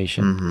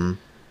information.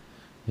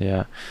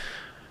 Yeah.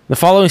 The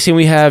following scene,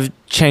 we have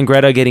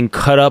Changretta getting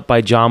cut up by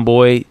John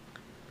Boy.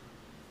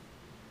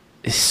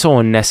 It's so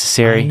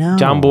unnecessary.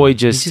 John Boy he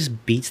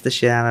just beats the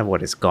shit out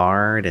of his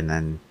guard, and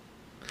then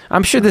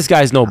I'm sure this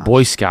guy's no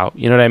Boy Scout.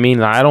 You know what I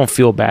mean? I don't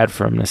feel bad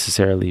for him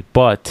necessarily,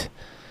 but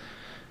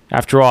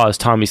after all, as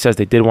Tommy says,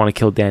 they did want to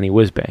kill Danny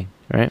Whizbang,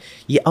 right?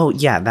 Yeah. Oh,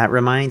 yeah. That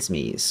reminds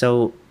me.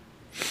 So,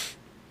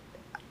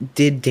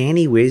 did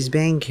Danny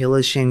Whizbang kill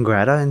a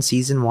Changretta in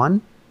season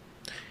 1?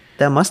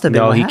 That must have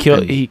been. No,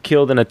 he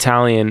killed an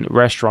Italian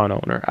restaurant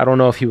owner. I don't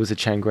know if he was a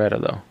Changretta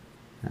though.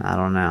 I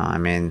don't know.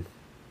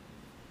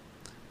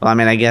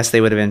 I guess they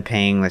would have been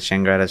paying the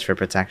Changrettas for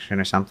protection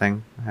or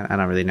something. I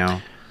don't really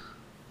know.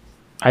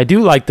 I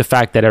do like the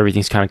fact that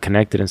everything's kind of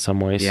connected in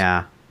some ways.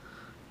 Yeah.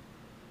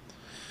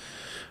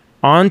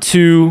 On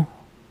to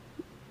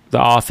the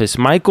office.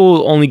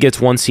 Michael only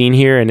gets one scene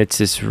here, and it's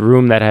this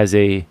room that has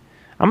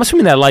I'm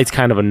assuming that light's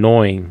kind of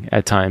annoying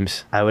at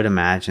times. I would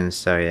imagine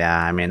so,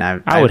 yeah.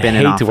 I would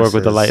hate to work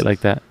with a light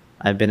like that.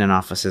 I've been in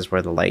offices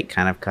where the light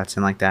kind of cuts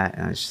in like that,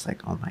 and it's just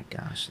like, oh my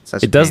gosh.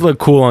 It does look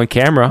cool on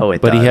camera,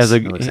 but he has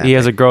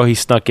a girl he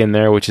snuck in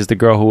there, which is the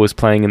girl who was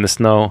playing in the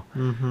snow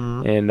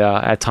and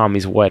at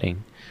Tommy's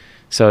wedding.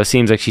 So it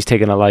seems like she's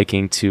taken a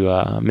liking to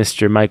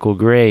Mr. Michael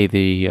Gray,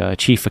 the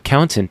chief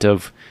accountant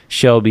of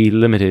Shelby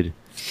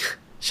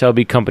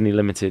Company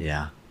Limited.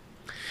 Yeah.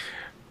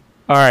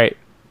 All right.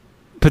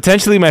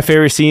 Potentially my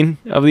favorite scene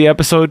of the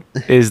episode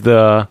is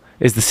the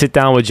sit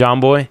down with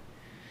John Boy,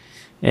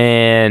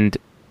 and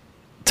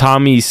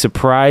Tommy's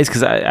surprised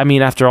because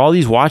after all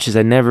these watches,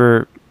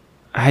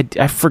 I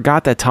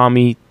forgot that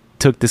Tommy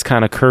took this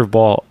kind of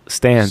curveball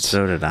stance.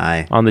 So did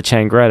I. On the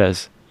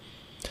Changrettas.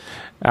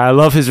 I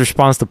love his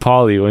response to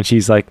Polly when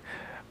she's like,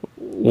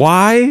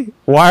 "Why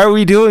are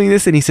we doing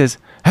this?" And he says,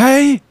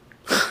 "Hey,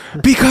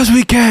 because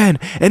we can,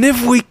 and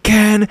if we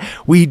can,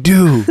 we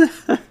do."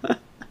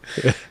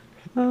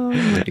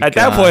 At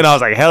that point, I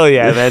was like, hell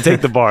yeah, man,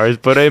 take the bars.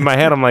 But in my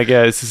head, I'm like,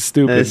 yeah, this is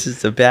stupid. This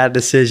is a bad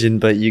decision,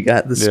 but you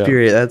got the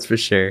spirit, that's for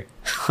sure.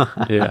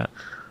 Yeah.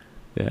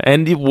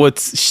 And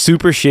what's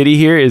super shitty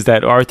here is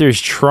that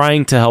Arthur's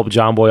trying to help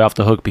John Boy off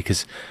the hook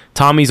because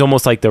Tommy's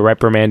almost like the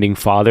reprimanding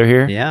father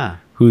here. Yeah.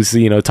 Who's,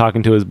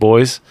 talking to his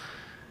boys.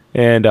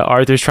 And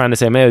Arthur's trying to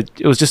say, man,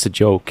 it was just a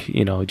joke.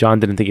 You know,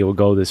 John didn't think it would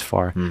go this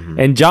far. Mm-hmm.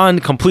 And John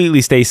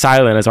completely stays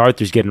silent as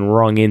Arthur's getting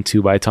rung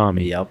into by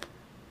Tommy. Yep.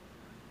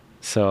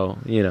 So,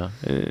 you know,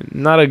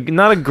 not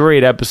a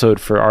great episode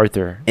for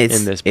Arthur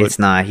in this. But it's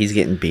not. He's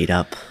getting beat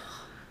up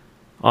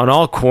on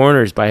all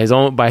corners by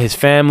his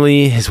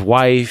family, his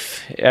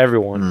wife,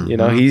 everyone. Mm-hmm. You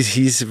know,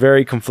 he's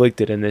very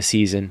conflicted in this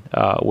season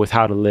with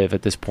how to live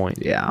at this point.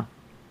 Yeah.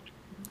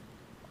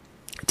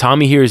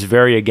 Tommy here is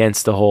very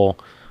against the whole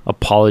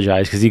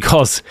apologize because he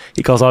calls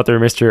Arthur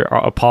Mr.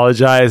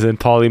 Apologize and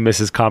Paulie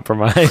Mrs.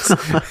 Compromise.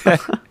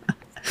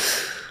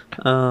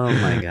 Oh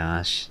my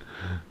gosh.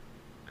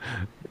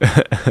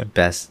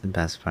 best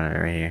part of it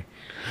right here.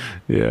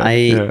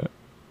 Yeah.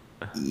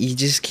 You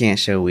just can't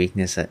show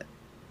weakness.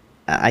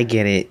 I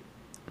get it.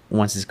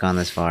 Once it's gone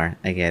this far,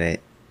 I get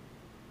it.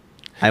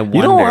 I wonder.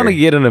 You don't want to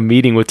get in a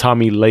meeting with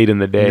Tommy late in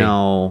the day.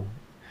 No.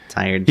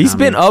 Tired He's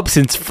Tommy. been up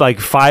since like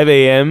 5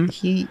 a.m.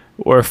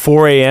 or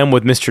 4 a.m.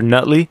 with Mr.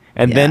 Nutley,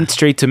 and then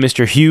straight to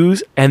Mr.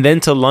 Hughes, and then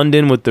to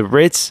London with the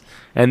Ritz,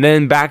 and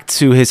then back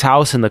to his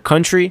house in the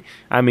country.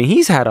 I mean,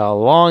 he's had a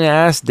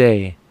long-ass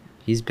day.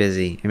 He's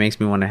busy. It makes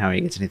me wonder how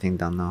he gets anything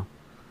done, though.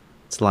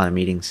 It's a lot of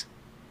meetings.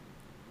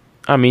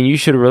 I mean, you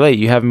should relate.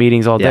 You have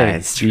meetings all day.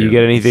 It's true. Do you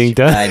get anything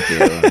done? I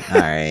do. All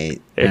right.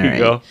 There you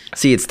go.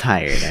 See, it's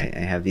tired. I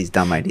have these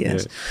dumb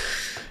ideas. Yeah.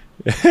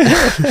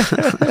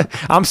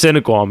 I'm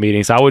cynical on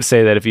meetings. I would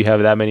say that if you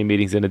have that many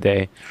meetings in a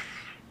day,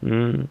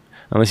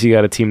 unless you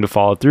got a team to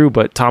follow through,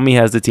 but Tommy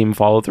has the team to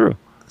follow through.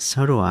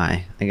 So do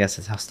I. I guess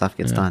that's how stuff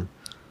gets done.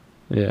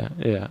 Yeah.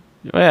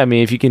 Well, I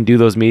mean, if you can do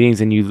those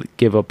meetings and you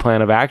give a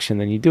plan of action,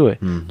 then you do it.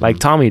 Mm-hmm. Like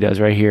Tommy does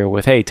right here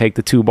with, hey, take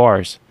the 2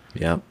 bars.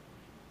 Yep.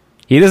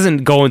 He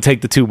doesn't go and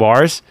take the 2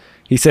 bars.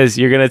 He says,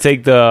 you're going to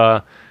take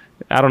I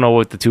don't know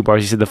what the 2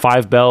 bars. He said the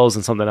 5 bells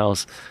and something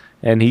else.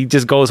 And he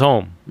just goes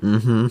home.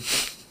 Mm-hmm.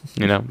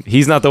 You know,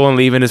 he's not the one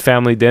leaving his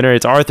family dinner.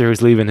 It's Arthur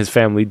who's leaving his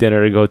family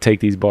dinner to go take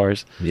these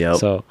bars. Yep.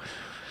 So,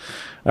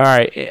 all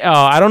right.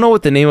 I don't know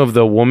what the name of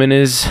the woman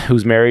is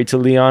who's married to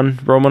Leon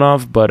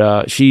Romanov,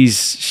 but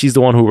she's the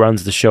one who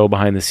runs the show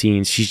behind the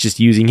scenes. She's just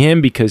using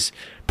him because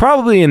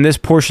probably in this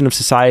portion of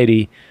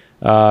society,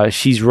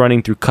 she's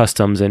running through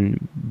customs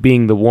and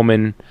being the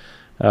woman.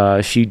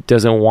 She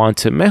doesn't want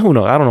to. Man, who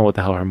knows? I don't know what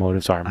the hell her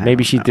motives are.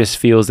 Maybe she just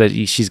feels that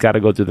she's got to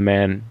go through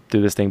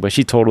through this thing, but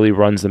she totally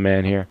runs the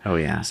man here. Oh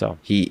yeah. So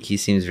he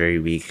seems very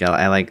weak.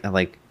 I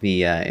like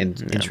the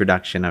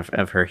introduction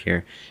of her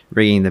here,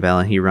 ringing the bell,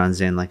 and he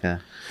runs in like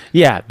a.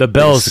 Yeah, the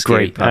bell's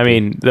great. puppy. I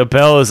mean, the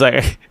bell is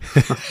like,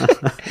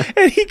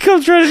 and he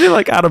comes running in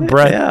like out of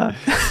breath.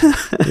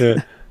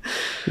 Yeah.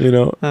 You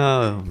know.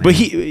 Oh. Man. But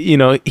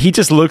he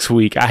just looks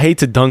weak. I hate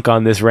to dunk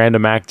on this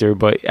random actor,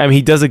 but I mean,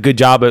 he does a good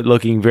job at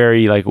looking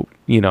very like,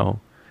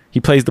 he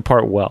plays the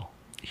part well.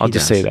 I'll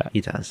just say that.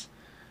 He does.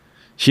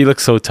 She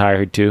looks so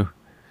tired too.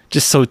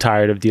 Just so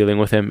tired of dealing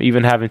with him,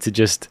 even having to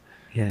just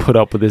put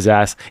up with his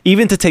ass,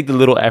 even to take the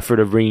little effort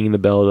of ringing the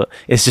bell.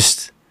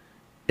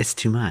 It's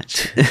too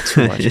much.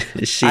 Too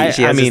much. she has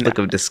this look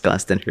of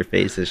disgust in her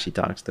face as she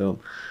talks to him.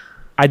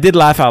 I did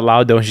laugh out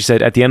loud though. She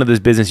said, "At the end of this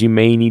business, you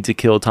may need to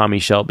kill Tommy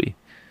Shelby."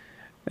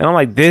 And I'm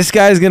like, "This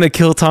guy's gonna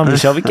kill Tommy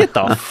Shelby? Get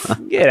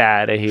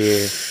out of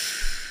here!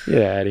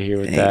 Get out of here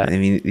with that." I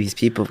mean, these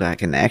people got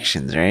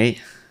connections,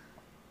 right?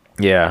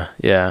 Yeah.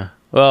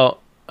 Well,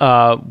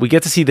 we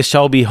get to see the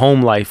Shelby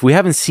home life. We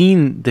haven't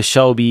seen the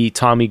Shelby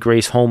Tommy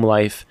Grace home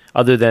life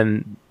other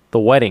than the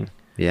wedding.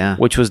 Yeah.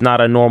 Which was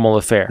not a normal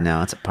affair.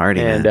 No, it's a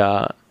party. And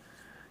man.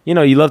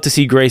 you love to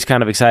see Grace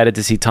kind of excited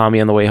to see Tommy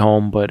on the way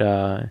home,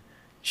 but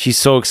she's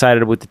so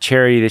excited with the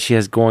charity that she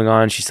has going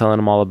on. She's telling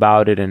him all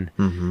about it, and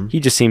he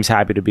just seems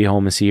happy to be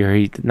home and see her.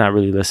 He's not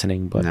really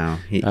listening, but no,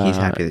 he's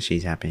happy that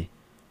she's happy.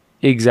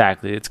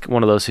 Exactly, it's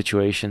one of those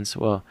situations.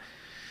 Well,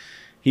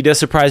 he does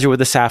surprise her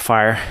with a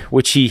sapphire,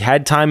 which he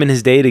had time in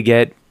his day to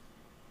get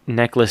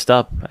necklaced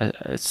up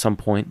at some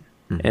point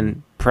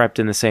and prepped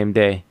in the same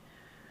day.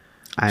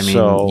 I mean,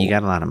 you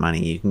got a lot of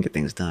money. You can get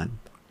things done.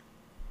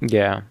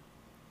 Yeah.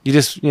 You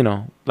just,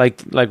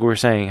 like we were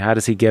saying, how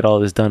does he get all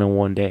this done in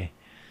one day?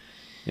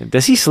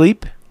 Does he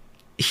sleep?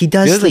 He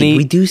does sleep.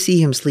 We do see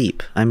him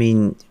sleep. I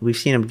mean, we've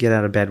seen him get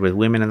out of bed with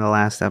women in the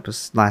last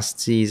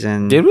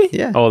season. Did we?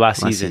 Yeah. Oh,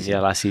 last season. Yeah,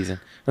 last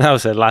season. That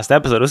was the last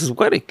episode. This is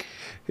wedding.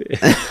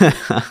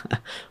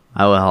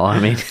 Oh, well, I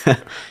mean,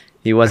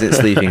 he wasn't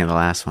sleeping in the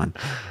last one.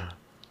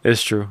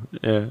 It's true.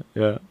 Yeah.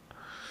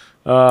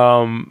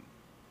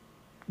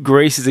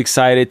 Grace is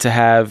excited to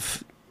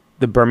have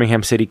the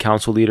Birmingham City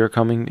Council leader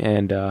coming,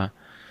 and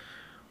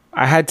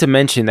I had to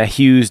mention that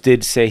Hughes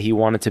did say he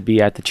wanted to be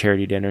at the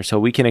charity dinner, so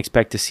we can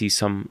expect to see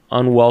some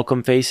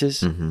unwelcome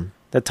faces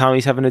that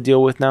Tommy's having to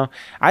deal with now.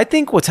 I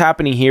think what's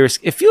happening here is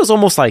it feels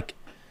almost like,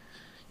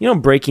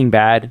 Breaking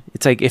Bad.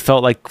 It's like it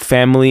felt like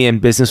family and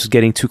business was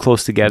getting too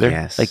close together.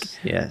 Yes.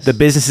 The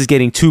business is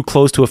getting too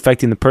close to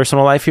affecting the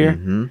personal life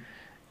here.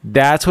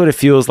 That's what it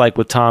feels like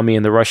with Tommy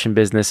and the Russian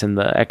business and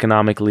the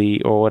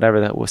economically or whatever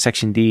that was,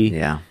 Section D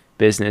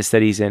business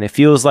that he's in. It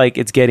feels like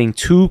it's getting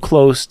too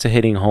close to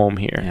hitting home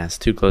here. Yeah, it's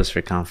too close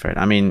for comfort.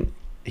 I mean,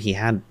 he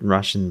had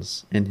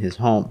Russians in his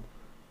home.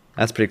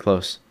 That's pretty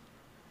close.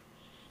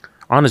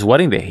 On his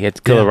wedding day, he had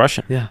to kill a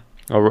Russian. Yeah.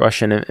 A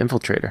Russian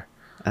infiltrator.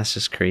 That's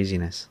just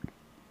craziness.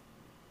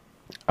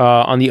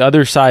 On the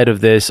other side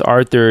of this,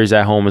 Arthur is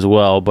at home as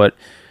well, but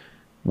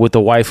with a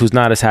wife who's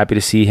not as happy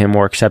to see him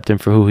or accept him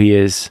for who he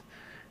is,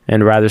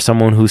 and rather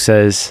someone who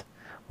says,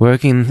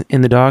 "Working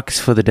in the dark is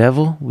for the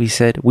devil." We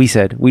said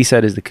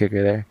is the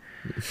kicker there.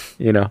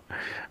 You know,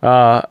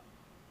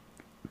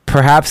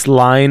 perhaps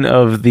line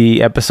of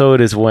the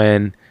episode is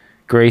when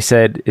Grace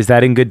said, "Is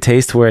that in good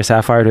taste to wear a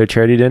sapphire to a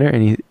charity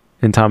dinner?"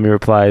 And Tommy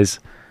replies,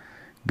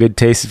 "Good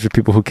taste is for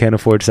people who can't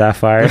afford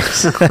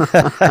sapphires."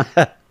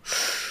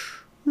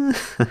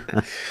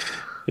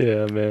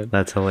 Yeah, man.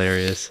 That's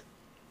hilarious.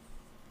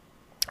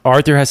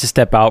 Arthur has to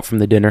step out from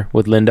the dinner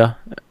with Linda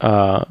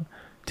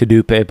to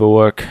do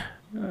paperwork,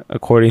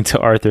 according to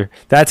Arthur.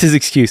 That's his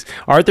excuse.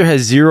 Arthur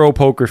has zero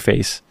poker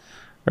face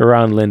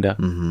around Linda.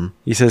 Mm-hmm.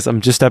 He says,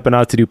 "I'm just stepping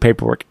out to do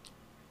paperwork."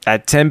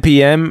 At 10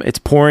 p.m., it's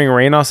pouring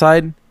rain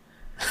outside.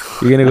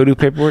 You're going to go do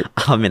paperwork?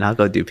 I mean, I'll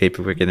go do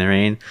paperwork in the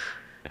rain.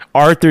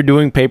 Arthur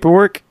doing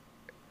paperwork?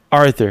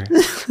 Arthur,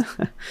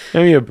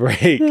 give me a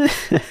break.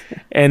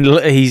 And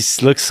he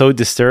looks so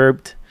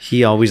disturbed.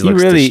 He always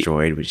looks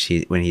destroyed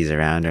when he's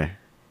around her.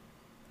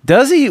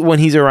 Does he when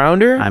he's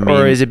around her? I mean,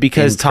 or is it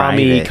because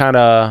Tommy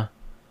private.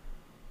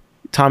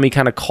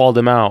 kind of called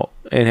him out?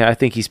 And I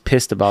think he's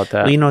pissed about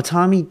that. Well, you know, not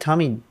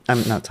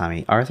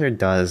Tommy. Arthur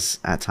does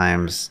at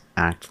times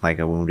act like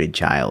a wounded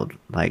child,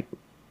 like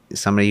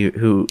somebody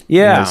who,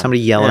 somebody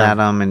yelled at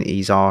him and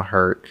he's all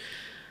hurt.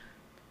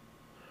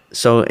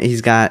 So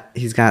he's got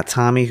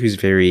Tommy, who's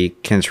very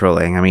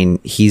controlling. I mean,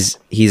 he's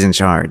in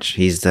charge.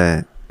 He's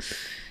the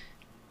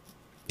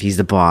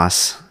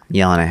boss,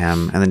 yelling at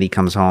him, and then he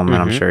comes home, and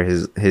I'm sure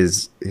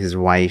his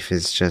wife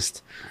is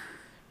just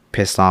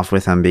pissed off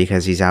with him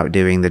because he's out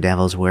doing the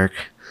devil's work.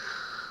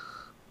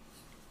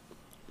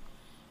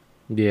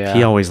 Yeah,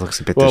 he always looks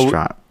a bit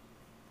distraught.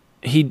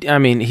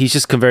 He's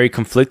just very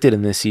conflicted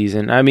in this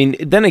season. I mean,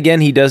 then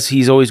again,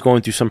 he's always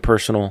going through some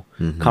personal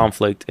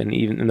conflict, and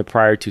even in the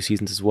prior 2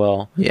 seasons as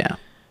well. Yeah.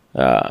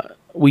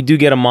 We do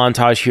get a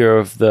montage here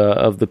of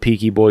the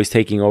Peaky boys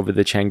taking over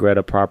the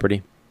Changretta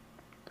property,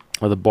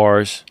 or the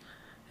bars,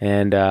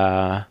 and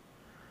Arthur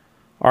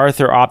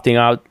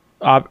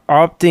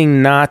opting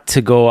not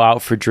to go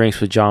out for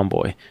drinks with John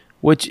Boy,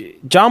 which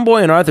John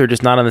Boy and Arthur are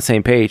just not on the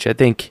same page. I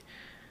think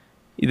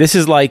this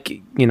is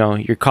like,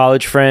 your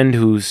college friend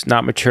who's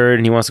not matured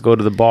and he wants to go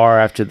to the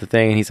bar after the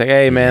thing, and he's like,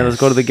 "Hey man, let's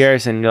go to the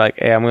Garrison." And you're like,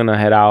 "Hey, I'm gonna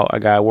head out. I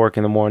got work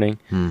in the morning."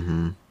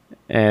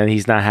 And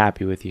he's not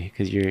happy with you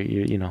because you're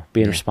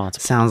being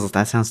responsible.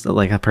 That sounds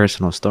like a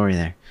personal story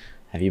there.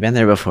 Have you been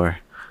there before?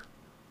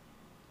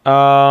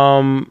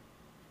 No,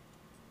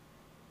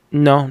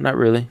 not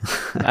really.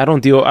 I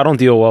don't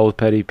deal well with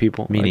petty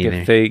people. Me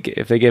neither.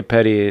 If they get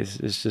petty,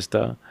 it's just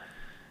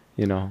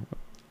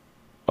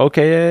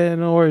okay, yeah,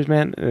 no worries,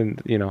 man,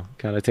 and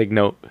kind of take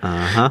note.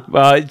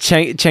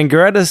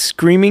 Changretta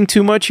screaming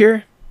too much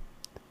here.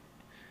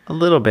 A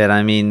little bit.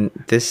 I mean,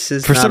 this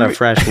is not a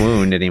fresh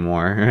wound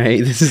anymore, right?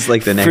 This is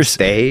like the next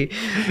day.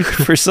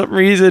 For some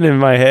reason in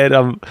my head,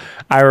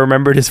 I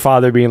remembered his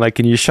father being like,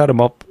 "Can you shut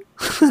him up?"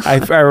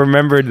 I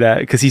remembered that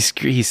because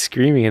he's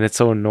screaming and it's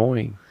so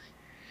annoying.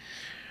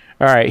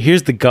 All right,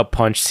 here's the gut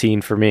punch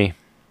scene for me.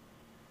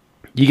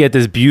 You get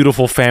this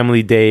beautiful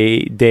family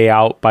day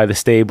out by the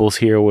stables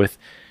here with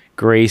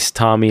Grace,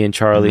 Tommy, and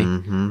Charlie,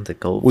 the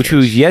goldfish, which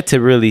we've yet to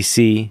really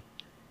see.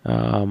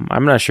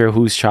 I'm not sure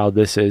whose child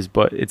this is,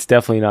 but it's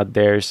definitely not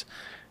theirs.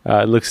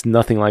 It looks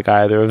nothing like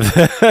either of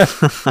them.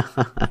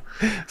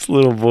 This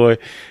little boy.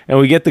 And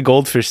we get the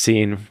goldfish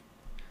scene.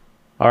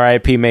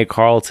 R.I.P. May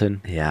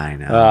Carlton. Yeah, I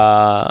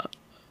know.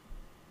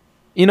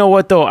 You know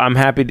what, though? I'm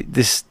happy.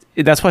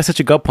 That's why it's such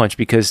a gut punch,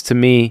 because to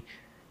me,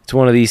 it's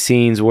one of these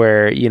scenes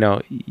where, you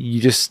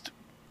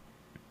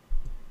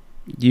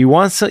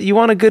want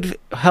a good,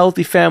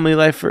 healthy family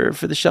life for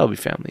the Shelby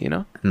family,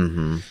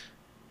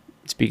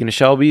 Speaking of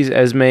Shelby's,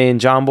 Esme and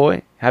John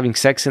Boy having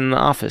sex in the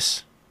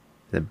office.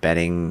 The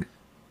betting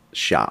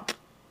shop.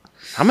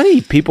 How many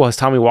people has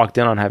Tommy walked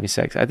in on having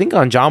sex? I think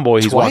on John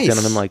Boy, he's walked in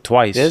on him like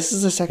twice. This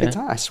is the second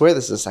time. I swear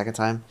this is the second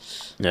time.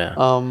 Yeah.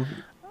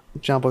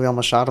 John Boy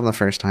almost shot him the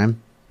first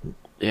time.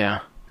 Yeah.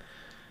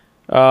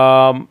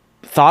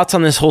 Thoughts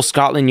on this whole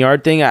Scotland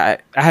Yard thing? I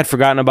had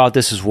forgotten about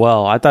this as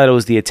well. I thought it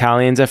was the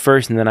Italians at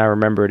first, and then I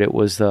remembered it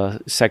was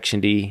the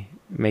Section D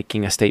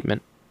making a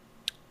statement.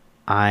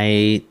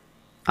 I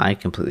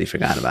completely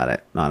forgot about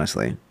it,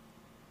 honestly.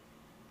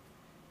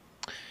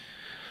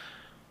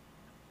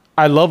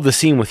 I love the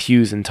scene with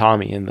Hughes and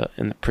Tommy in the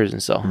prison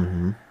cell,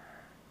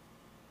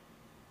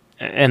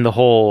 and the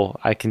whole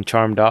 "I can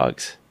charm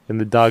dogs,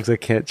 and the dogs I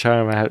can't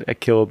charm I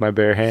kill with my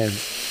bare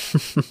hands."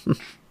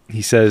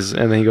 He says,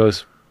 and then he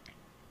goes,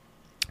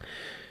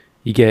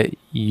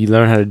 "You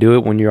learn how to do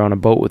it when you're on a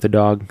boat with a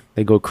dog.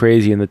 They go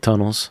crazy in the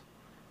tunnels.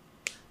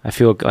 I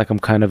feel like I'm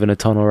kind of in a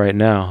tunnel right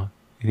now."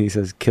 And he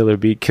says, "Kill or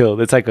be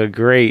killed." It's like a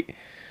great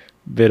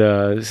bit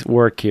of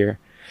work here.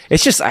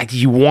 It's just like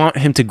you want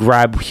him to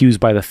grab Hughes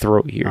by the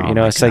throat here.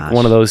 Oh It's like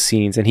one of those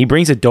scenes, and he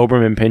brings a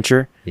Doberman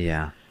pinscher.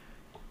 Yeah,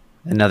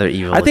 another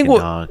evil. I think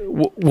dog.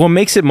 what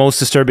makes it most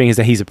disturbing is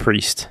that he's a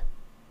priest.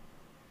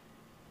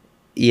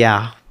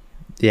 Yeah.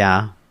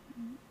 It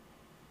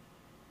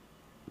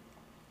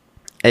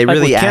Like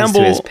really with adds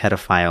Campbell, to his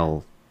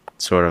pedophile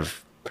sort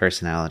of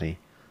personality.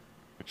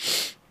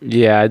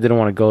 Yeah, I didn't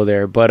want to go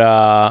there,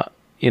 but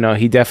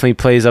he definitely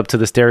plays up to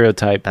the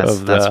stereotype That's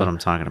of what I'm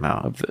talking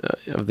about.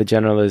 of the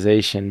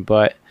generalization.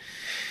 But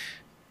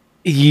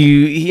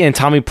and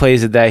Tommy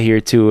plays at that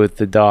here too with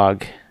the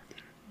dog.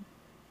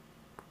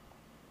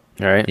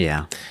 All right.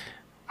 Yeah,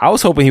 I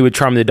was hoping he would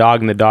charm the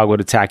dog and the dog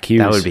would attack Hughes.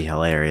 that would be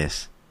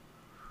hilarious.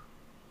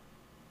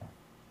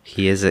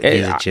 He's a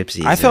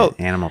gypsy. He's an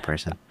animal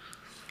person.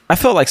 I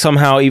felt like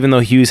somehow, even though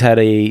Hughes had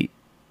a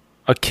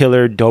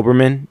killer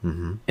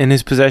Doberman in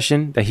his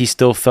possession, that he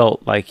still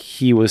felt like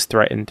he was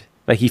threatened.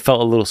 Like he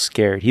felt a little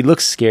scared. He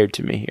looks scared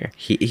to me here.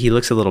 He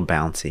looks a little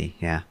bouncy.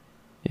 Yeah.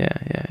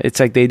 Yeah. It's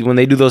like when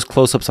they do those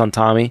close-ups on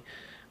Tommy,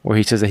 where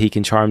he says that he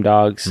can charm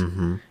dogs,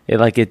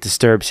 it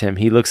disturbs him.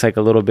 He looks like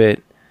a little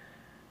bit,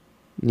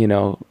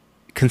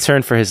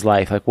 concerned for his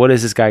life. Like, what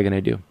is this guy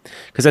gonna do?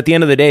 Because at the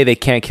end of the day, they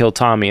can't kill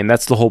Tommy, and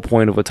that's the whole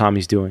point of what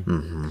Tommy's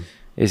doing.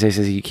 Is he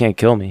says you can't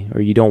kill me,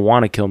 or you don't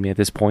want to kill me at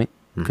this point,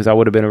 because I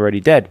would have been already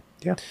dead.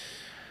 Yeah.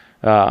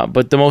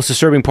 But the most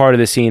disturbing part of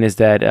the scene is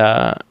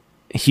that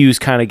Hughes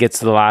kind of gets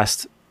the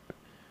last.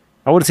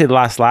 I wouldn't say the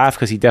last laugh,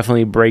 because he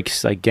definitely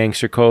breaks like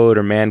gangster code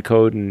or man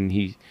code, and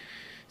he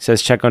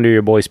says, "Check under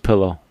your boy's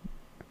pillow."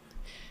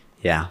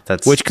 Yeah,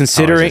 that's which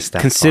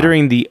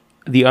considering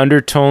the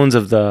undertones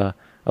of the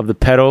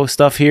pedo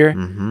stuff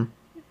here,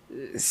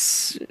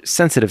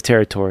 sensitive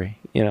territory.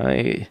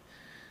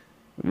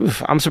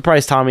 I'm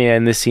surprised Tommy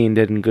in this scene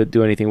didn't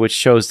do anything, which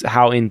shows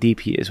how in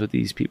deep he is with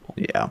these people.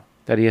 Yeah,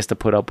 that he has to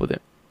put up with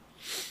it.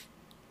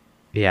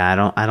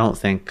 Yeah, I don't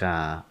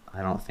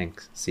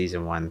think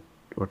season 1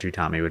 or 2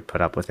 Tommy would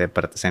put up with it,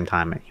 but at the same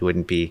time he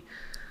wouldn't be.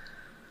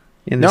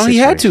 No, he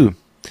had to.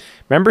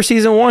 Remember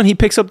season 1? He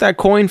picks up that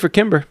coin for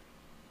Kimber.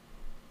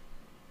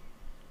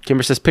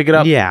 Kimber says, "Pick it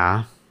up."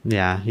 Yeah,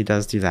 he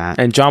does do that.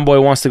 And John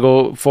Boy wants to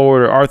go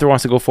forward, or Arthur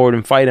wants to go forward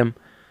and fight him,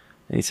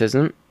 and he says,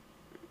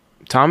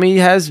 "Tommy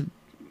has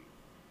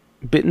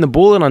bitten the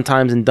bullet on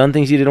times and done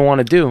things he didn't want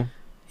to do."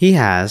 He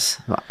has.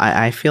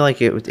 I feel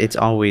like it's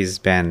always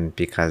been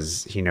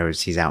because he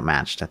knows he's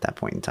outmatched at that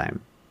point in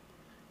time.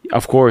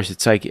 Of course,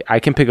 it's like I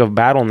can pick up a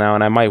battle now,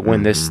 and I might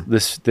win this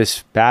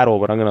battle,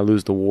 but I'm going to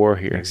lose the war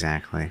here.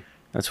 Exactly.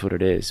 That's what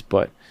it is.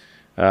 But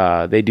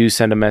they do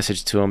send a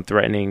message to him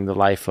threatening the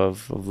life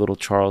of little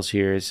Charles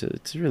here.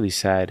 It's really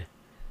sad.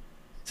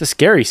 It's a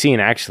scary scene,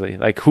 actually.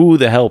 Like, who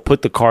the hell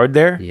put the card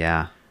there?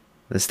 Yeah.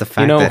 It's the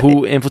fact that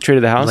who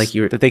infiltrated the house?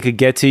 Like that they could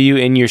get to you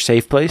in your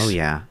safe place? Oh,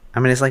 yeah. I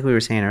mean, it's like we were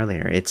saying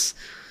earlier. It's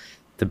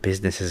the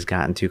business has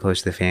gotten too close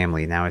to the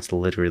family. Now it's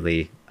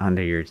literally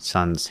under your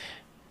son's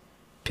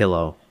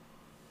pillow.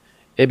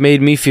 It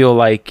made me feel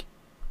like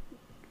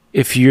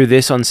if you're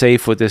this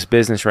unsafe with this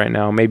business right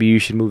now, maybe you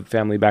should move the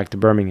family back to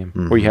Birmingham,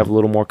 where you have a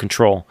little more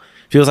control.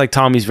 Feels like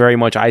Tommy's very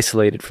much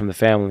isolated from the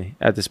family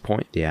at this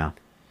point. Yeah.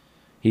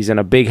 He's in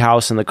a big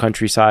house in the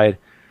countryside.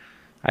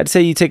 I'd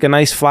say you take a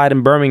nice flat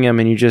in Birmingham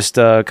and you just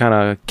kind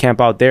of camp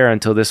out there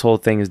until this whole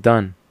thing is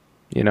done,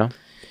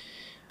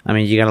 I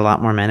mean, you got a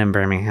lot more men in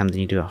Birmingham than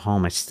you do at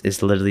home.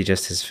 It's literally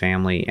just his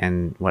family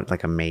and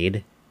like a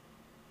maid.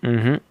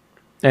 Mm-hmm.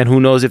 And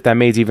who knows if that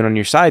maid's even on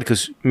your side,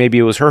 because maybe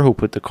it was her who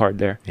put the card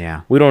there.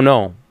 Yeah. We don't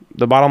know.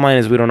 The bottom line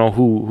is we don't know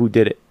who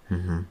did it,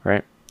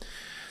 right?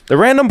 The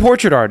random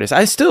portrait artist.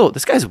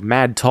 This guy's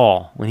mad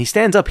tall. When he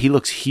stands up, he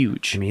looks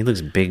huge. I mean, he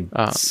looks big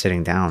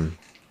sitting down.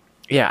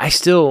 Yeah, I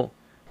still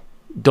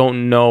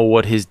don't know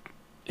what his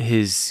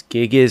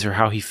gig is or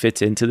how he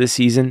fits into the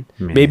season.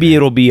 Maybe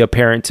it'll be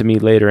apparent to me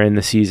later in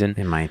the season.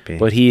 It might be.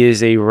 But he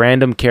is a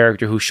random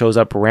character who shows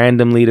up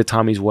randomly to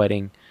Tommy's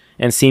wedding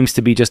and seems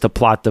to be just a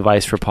plot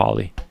device for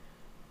Polly.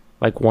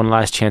 Like one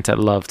last chance at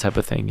love type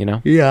of thing,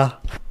 Yeah.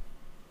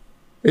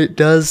 It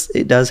does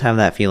have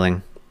that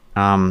feeling.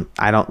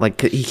 I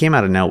don't he came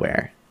out of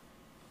nowhere.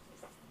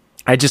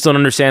 I just don't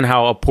understand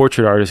how a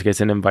portrait artist gets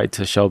an invite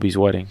to Shelby's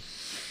wedding.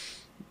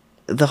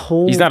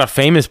 He's not a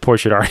famous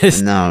portrait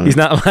artist. No. He's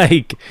not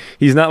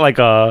like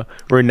a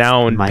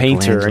renowned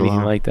painter or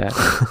anything like that.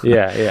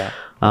 Yeah.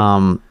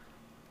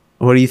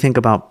 What do you think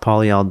about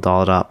Polly all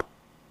dolled up?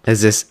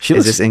 Is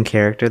this in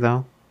character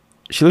though?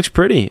 She looks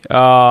pretty.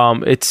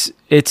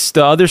 It's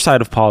the other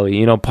side of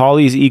Polly.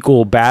 Polly's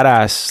equal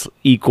badass,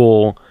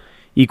 equal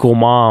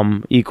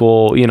mom,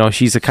 equal.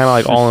 She's a kind of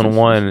like all in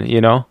one.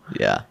 Yeah.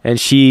 And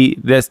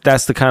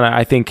that's the kind of,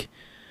 I think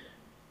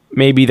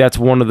maybe that's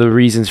one of the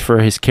reasons for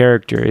his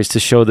character is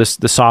to show the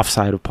soft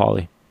side of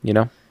Polly.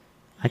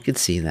 I could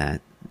see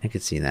that.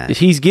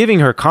 He's giving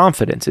her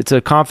confidence. It's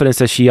a confidence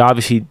that she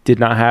obviously did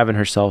not have in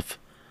herself.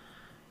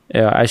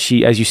 As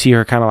you see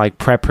her kind of like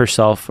prep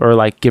herself or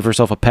like give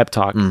herself a pep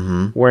talk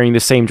wearing the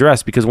same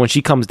dress, because when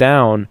she comes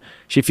down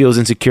she feels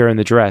insecure in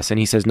the dress and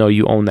he says, "No,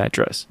 you own that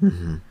dress."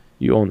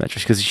 you own that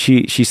dress, because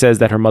she says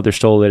that her mother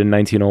stole it in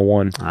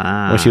 1901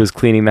 when she was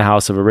cleaning the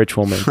house of a rich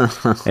woman,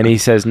 and he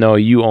says, no,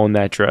 you own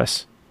that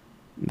dress.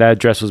 That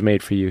dress was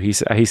made for you. He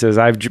says,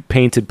 I've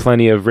painted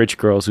plenty of rich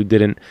girls who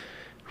didn't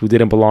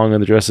belong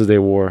in the dresses they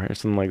wore, or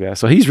something like that.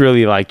 So he's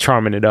really like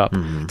charming it up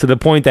to the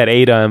point that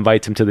Ada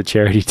invites him to the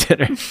charity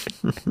dinner.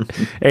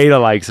 Ada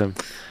likes him.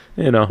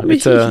 You know, I mean,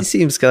 he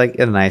seems like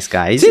a nice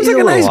guy. He seems like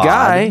a nice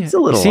guy. He's a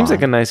little he seems odd.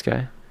 like a nice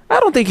guy. I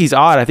don't think he's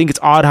odd. I think it's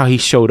odd how he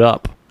showed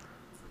up.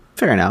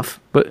 Fair enough.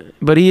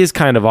 But he is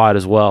kind of odd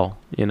as well.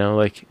 You know,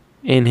 like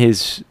in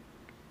his,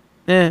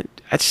 I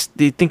just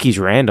think he's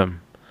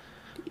random.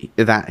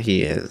 That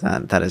he is.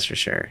 That is for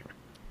sure.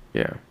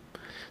 Yeah.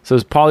 So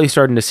is Polly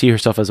starting to see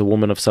herself as a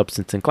woman of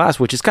substance and class,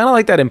 which is kind of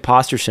like that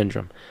imposter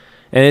syndrome.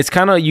 And it's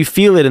kind of, you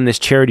feel it in this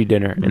charity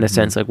dinner in a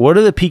sense. Like, what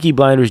are the Peaky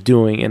Blinders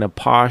doing in a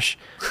posh,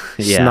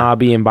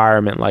 snobby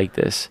environment like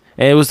this?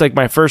 And it was like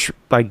my first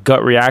like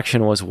gut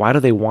reaction was, why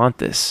do they want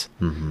this?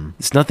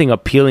 It's nothing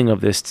appealing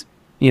of this.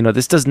 You know,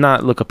 this does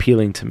not look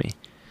appealing to me.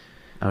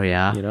 Oh,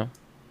 yeah? You know?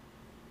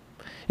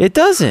 It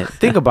doesn't.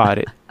 Think about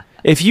it.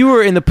 If you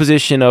were in the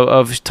position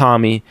of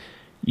Tommy,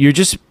 you're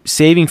just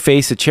saving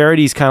face. The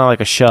charity is kind of like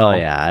a shell. Oh,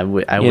 yeah. I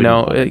wouldn't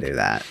want to do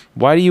that.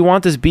 Why do you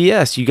want this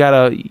BS?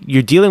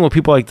 You're dealing with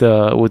people like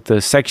the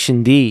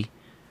Section D.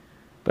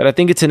 But I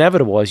think it's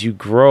inevitable. As you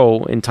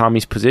grow in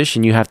Tommy's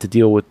position, you have to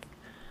deal with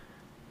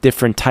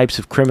different types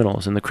of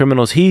criminals. And the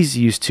criminals he's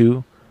used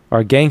to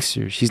are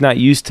gangsters. He's not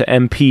used to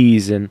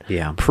MPs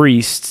and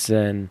priests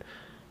and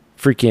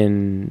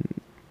freaking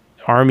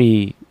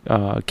army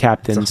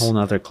captains. It's a whole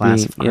other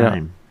class of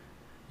crime.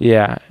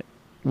 Yeah,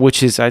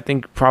 which is, I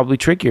think, probably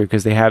trickier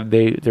because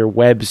their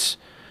webs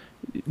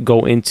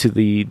go into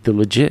the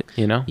legit,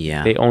 you know?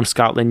 Yeah. They own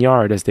Scotland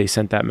Yard, as they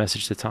sent that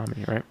message to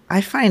Tommy, right?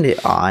 I find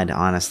it odd,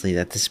 honestly,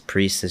 that this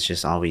priest is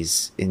just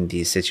always in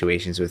these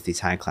situations with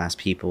these high-class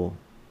people.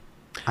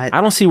 I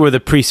don't see where the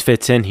priest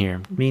fits in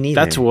here. Me neither.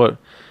 That's what...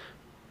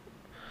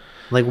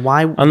 Like,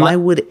 why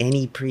would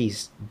any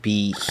priest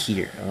be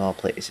here of all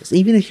places?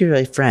 Even if you're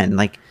a friend,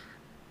 like...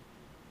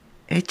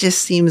 It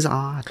just seems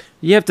odd.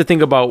 You have to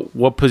think about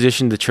what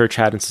position the church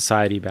had in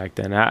society back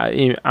then.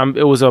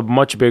 It was a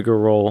much bigger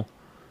role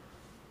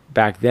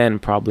back then,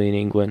 probably in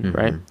England,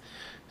 right?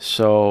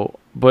 So,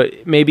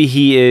 but maybe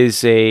he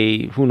is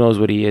who knows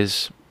what he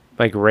is,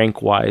 like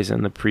rank-wise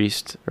in the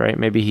priest, right?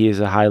 Maybe he is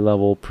a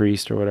high-level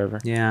priest or whatever.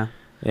 Yeah.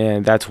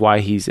 And that's why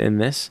he's in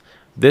this.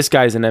 This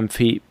guy's an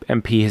MP.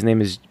 His name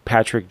is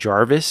Patrick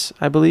Jarvis,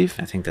 I believe.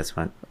 I think that's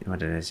what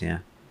it is, yeah.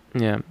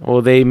 Yeah.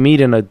 Well, they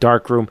meet in a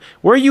dark room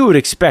where you would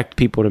expect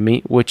people to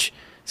meet, which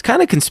is kind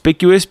of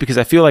conspicuous because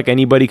I feel like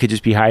anybody could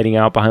just be hiding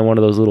out behind one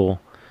of those little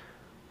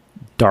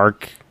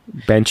dark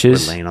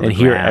benches and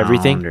hear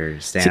everything. Or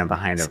standing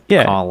behind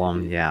a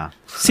column. Yeah.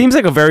 Seems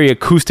like a very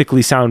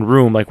acoustically sound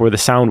room, like where the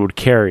sound would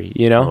carry,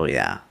 you know? Oh,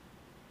 yeah.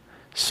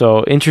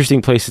 So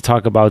interesting place to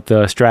talk about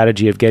the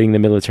strategy of getting the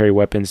military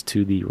weapons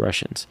to the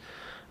Russians.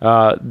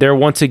 They're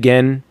once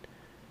again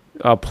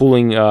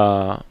pulling...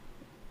 a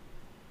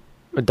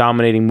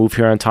dominating move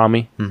here on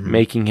Tommy,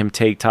 making him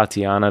take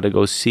Tatiana to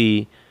go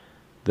see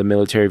the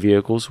military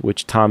vehicles,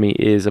 which Tommy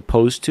is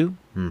opposed to.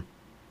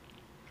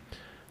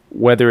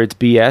 Whether it's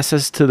BS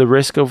as to the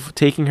risk of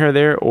taking her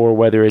there, or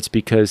whether it's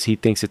because he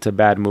thinks it's a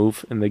bad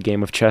move in the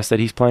game of chess that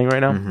he's playing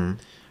right now,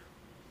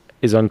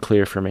 is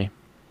unclear for me.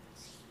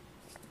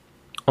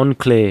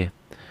 Unclear.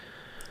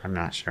 I'm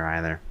not sure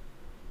either.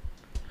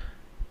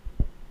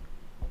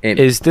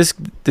 Is this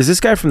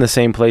guy from the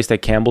same place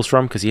that Campbell's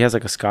from? Because he has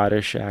like a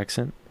Scottish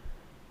accent.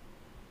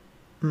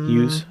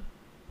 Use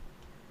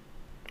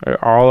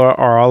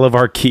are all of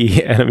our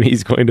key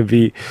enemies going to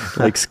be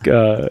like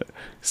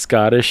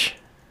Scottish?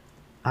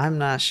 I'm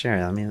not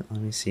sure. Let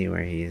me see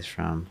where he is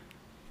from.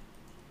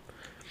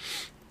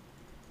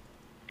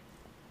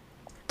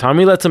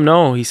 Tommy lets him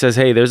know. He says,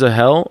 "Hey, there's a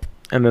hell,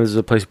 and then there's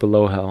a place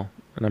below hell,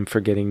 and I'm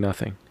forgetting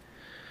nothing."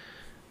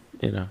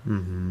 You know,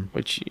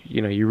 which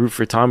you root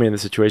for Tommy in the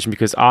situation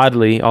because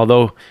oddly,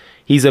 although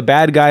he's a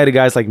bad guy to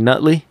guys like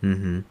Nutley.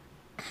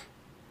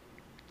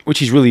 Which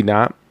he's really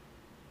not,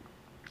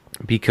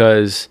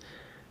 because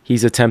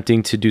he's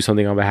attempting to do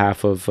something on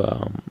behalf of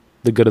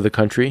the good of the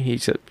country.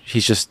 He's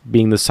just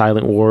being the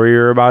silent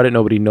warrior about it.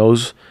 Nobody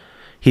knows.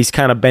 He's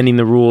kind of bending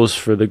the rules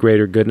for the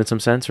greater good in some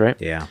sense, right?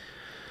 Yeah.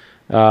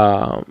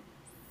 And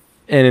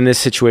in this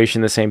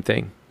situation, the same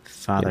thing.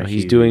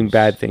 He's doing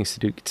bad things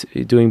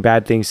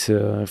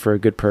for a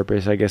good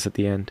purpose, I guess, at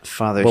the end.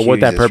 Father but Hughes what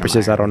that purpose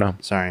is, I don't know.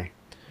 Sorry.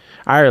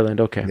 Ireland,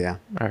 okay. Yeah.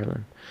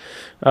 Ireland.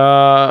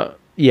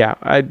 Yeah,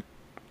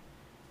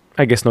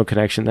 I guess no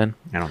connection then.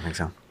 I don't think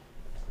so.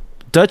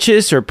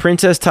 Duchess or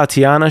Princess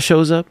Tatiana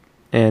shows up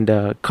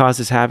and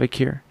causes havoc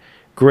here.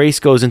 Grace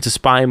goes into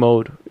spy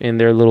mode in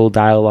their little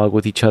dialogue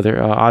with each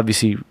other,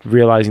 obviously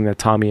realizing that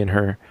Tommy and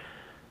her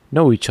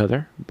know each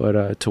other,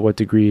 but to what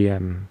degree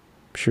I'm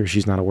sure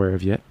she's not aware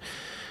of yet.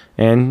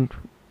 And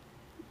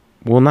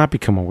will not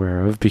become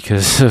aware of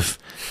because of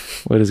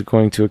what is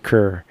going to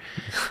occur.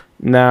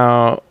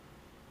 Now,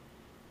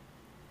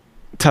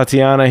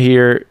 Tatiana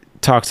here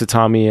talks to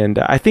Tommy, and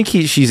I think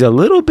she's a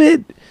little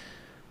bit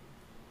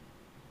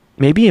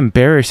maybe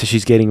embarrassed that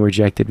she's getting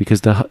rejected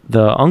because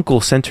the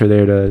uncle sent her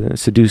there to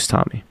seduce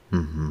Tommy.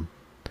 Mm-hmm.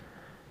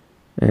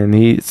 And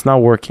it's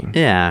not working.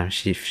 Yeah,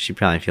 she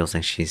probably feels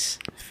like she's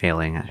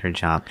failing at her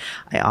job.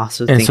 I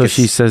also and think so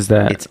she says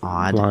that it's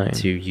odd line.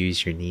 to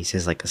use your niece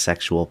as like a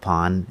sexual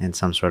pawn in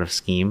some sort of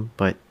scheme,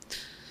 but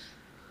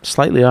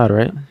Slightly odd,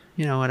 right?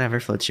 you know, whatever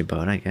floats your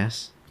boat, I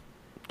guess.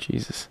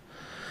 Jesus.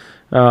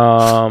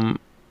 Tatiana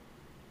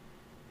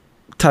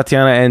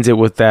ends it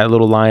with that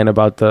little line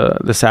about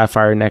the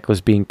sapphire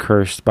necklace being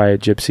cursed by a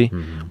gypsy,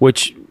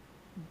 which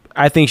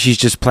I think she's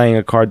just playing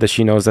a card that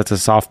she knows that's a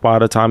soft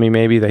spot of Tommy,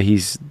 maybe, that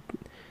he's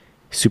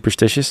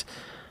superstitious.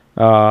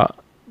 But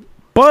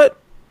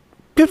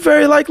could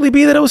very likely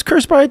be that it was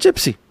cursed by a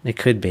gypsy. It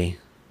could be.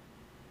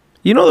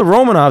 You know, the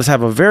Romanovs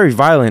have a very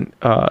violent,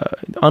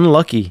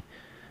 unlucky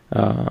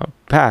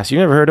past. You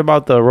never heard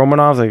about the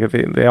Romanovs?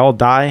 Like they all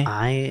die?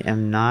 I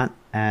am not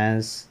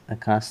as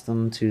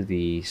accustomed to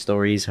the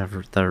stories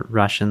of the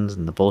Russians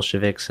and the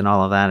Bolsheviks and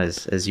all of that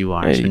as you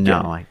are. So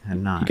no,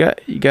 I'm not.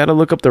 You got to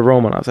look up the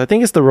Romanovs. I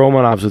think it's the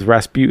Romanovs with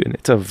Rasputin.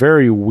 It's a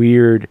very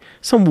weird,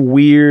 some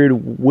weird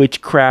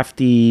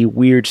witchcrafty,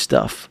 weird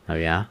stuff. Oh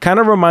yeah. Kind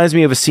of reminds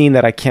me of a scene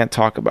that I can't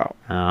talk about.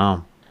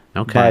 Oh,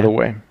 okay. By the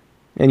way,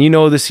 and you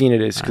know the scene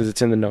it is because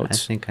it's in the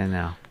notes. I think I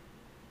know.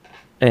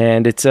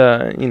 And it's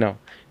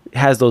it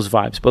has those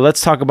vibes. But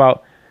let's talk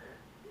about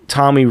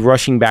Tommy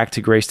rushing back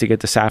to Grace to get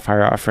the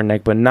sapphire off her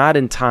neck, but not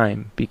in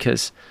time,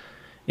 because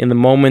in the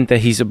moment that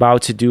he's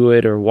about to do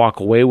it or walk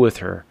away with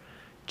her,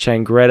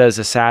 Changreta's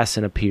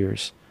assassin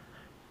appears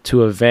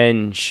to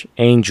avenge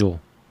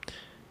Angel,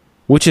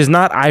 which is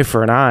not eye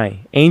for an eye.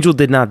 Angel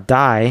did not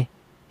die.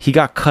 He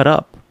got cut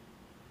up.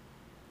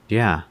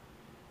 Yeah.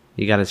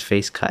 He got his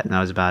face cut, and that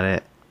was about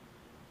it.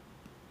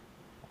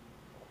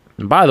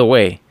 And by the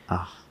way,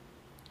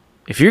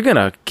 if you're going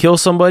to kill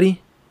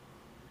somebody,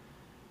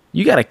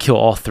 you got to kill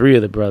all three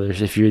of the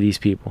brothers if you're these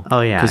people.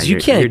 Oh, yeah. Because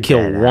you can't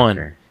kill one.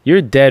 After.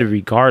 You're dead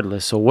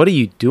regardless. So what are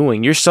you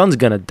doing? Your son's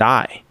going to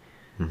die.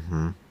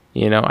 Mm-hmm.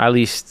 You know, at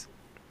least,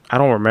 I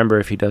don't remember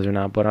if he does or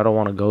not, but I don't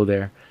want to go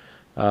there.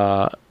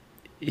 But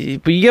you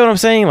get what I'm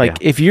saying? Like,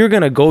 if you're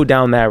going to go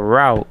down that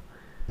route,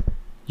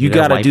 you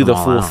got to do the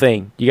full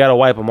thing. You got to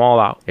wipe them all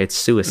out. It's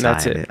suicide.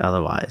 That's it.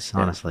 Otherwise,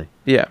 honestly.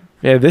 Yeah.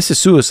 Yeah, this is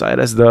suicide.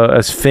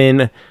 As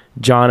Finn,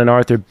 John, and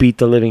Arthur beat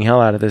the living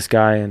hell out of this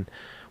guy, and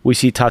we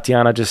see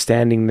Tatiana just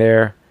standing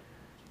there,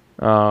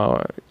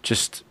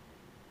 just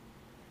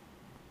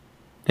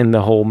in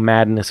the whole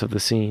madness of the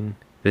scene.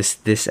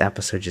 This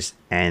episode just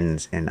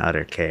ends in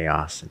utter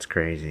chaos. It's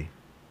crazy.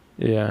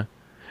 Yeah.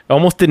 It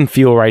almost didn't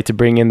feel right to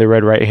bring in the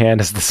Red Right Hand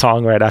as the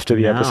song right after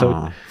the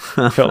episode.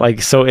 It felt like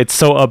it's so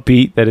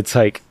upbeat that it's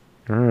like,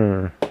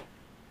 y'all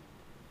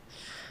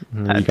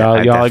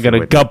are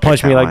gonna gut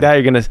punch me like that.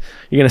 You're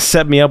gonna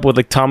set me up with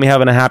like Tommy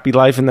having a happy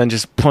life and then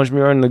just punch me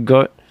right in the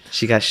gut.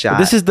 She got shot.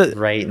 This is the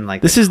right in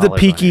like. This is the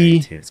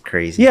Peaky. It's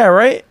crazy. Yeah,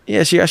 right.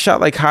 Yeah, she got shot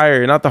like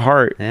higher, not the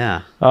heart.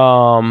 Yeah.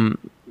 So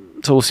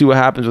we'll see what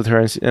happens with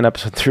her in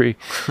episode 3,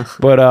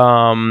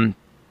 but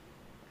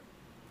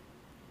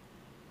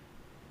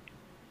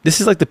this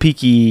is like the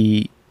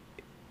Peaky.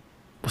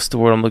 What's the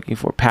word I'm looking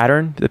for?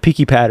 Pattern. The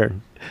Peaky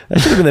pattern. That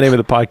should have been the name of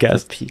the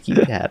podcast. The Peaky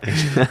pattern.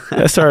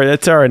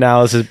 That's our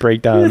analysis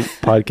breakdown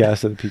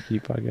podcast of the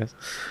Peaky podcast.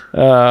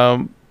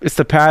 It's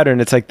the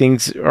pattern. It's like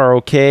things are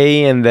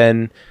okay, and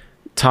then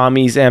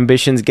Tommy's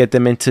ambitions get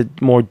them into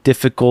more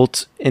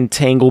difficult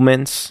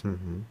entanglements.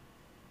 Mm-hmm.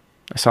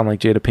 I sound like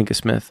Jada Pinkett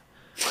Smith.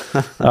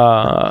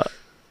 But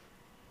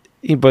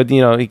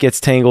he gets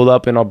tangled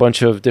up in a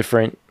bunch of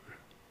different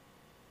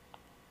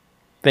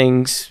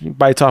things,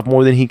 bites off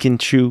more than he can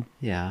chew.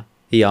 Yeah.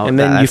 And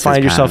then you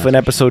find yourself in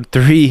episode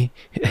 3.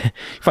 You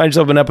find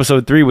yourself in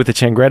episode 3 with the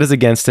Changretas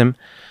against him,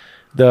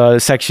 the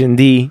Section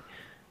D,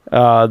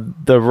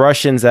 the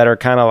Russians that are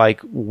kind of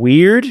like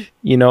weird.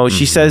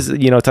 She says,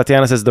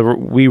 Tatiana says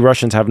we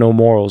Russians have no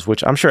morals,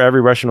 which I'm sure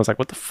every Russian was like,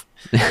 what the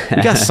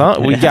we got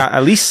some, we got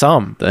at least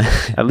some,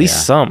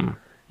 some.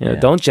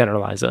 Don't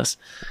generalize us.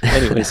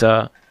 Anyways,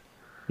 not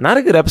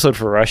a good episode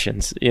for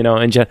Russians.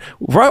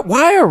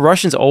 Why are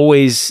Russians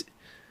always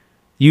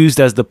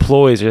used as the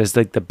ploys or as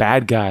like the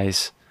bad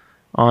guys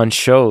on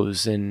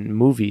shows and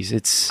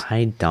movies?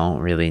 I don't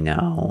really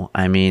know.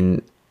 I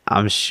mean,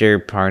 I'm sure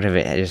part of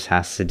it just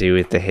has to do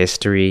with the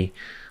history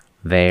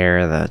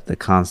there, the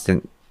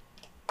constant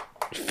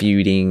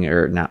feuding,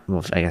 or not,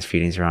 well, I guess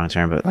feuding is the wrong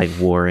term, but like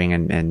warring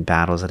and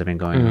battles that have been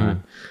going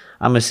on.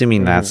 I'm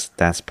assuming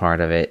that's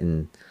part of it,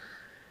 and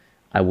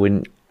I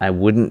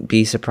wouldn't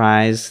be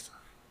surprised.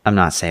 I'm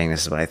not saying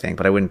this is what I think,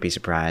 but I wouldn't be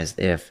surprised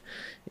if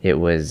it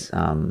was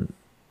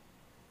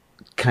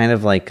kind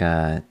of like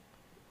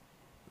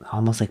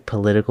almost like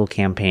political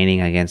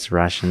campaigning against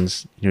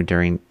Russians,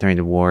 during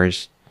the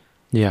wars.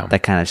 Yeah,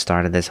 that kind of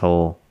started this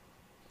whole.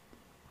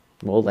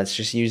 Well, let's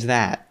just use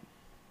that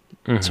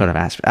sort of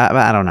aspect. But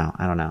I don't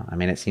know. I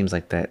mean, it seems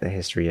like the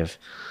history of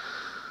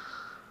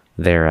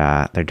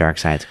their dark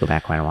sides go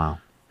back quite a while.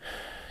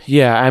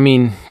 Yeah, I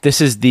mean,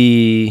 this is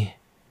the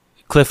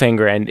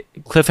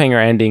cliffhanger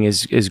ending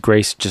is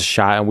Grace just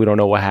shot, and we don't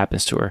know what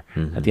happens to her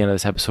at the end of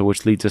this episode,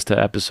 which leads us to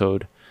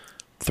episode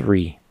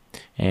 3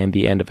 and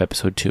the end of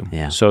episode 2.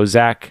 Yeah. So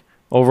Zach,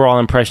 overall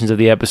impressions of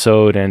the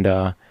episode,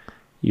 and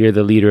you're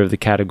the leader of the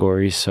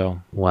categories.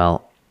 So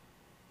well,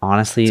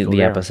 honestly, the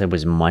there. episode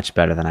was much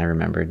better than I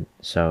remembered.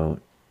 So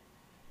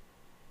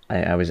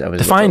I was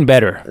define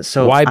better.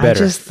 So why better? I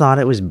just thought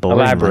it was boring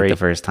Elaborate. like the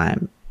first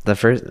time.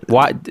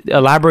 Why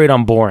elaborate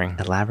on boring?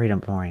 Elaborate on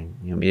boring.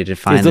 You want me to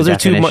define Those the are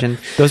definition?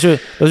 those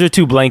are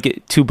two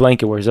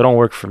blanket words. They don't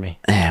work for me.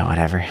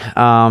 Whatever.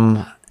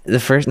 The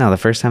first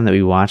time that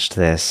we watched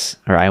this,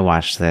 or I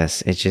watched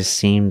this, it just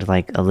seemed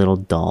like a little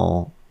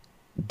dull.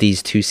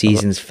 These 2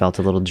 seasons felt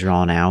a little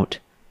drawn out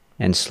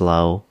and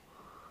slow.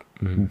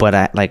 But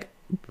I like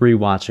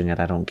rewatching it,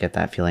 I don't get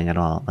that feeling at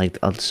all. Like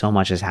so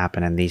much has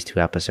happened in these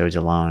 2 episodes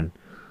alone.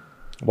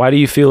 Why do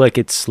you feel like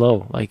it's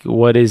slow? Like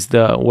what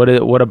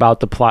about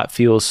the plot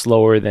feels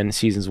slower than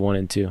seasons 1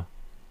 and 2?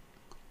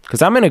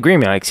 Because I'm in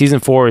agreement. Like season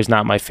 4 is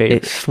not my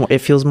favorite. It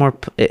feels more.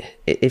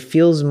 It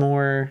feels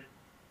more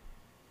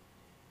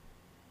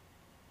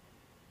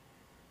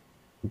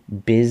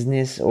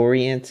business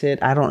oriented.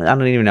 I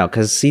don't even know,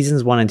 because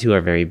seasons 1 and 2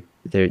 are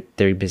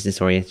they're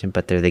business oriented,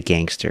 but they're the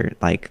gangster.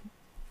 Like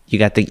you've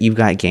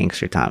got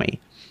gangster Tommy.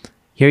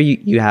 Here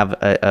you have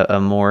a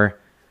more,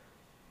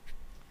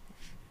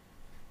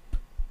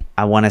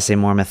 I want to say,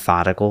 more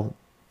methodical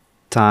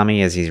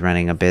Tommy, as he's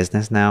running a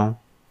business now,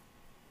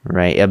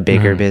 right? A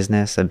bigger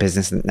business, a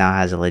business that now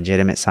has a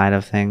legitimate side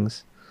of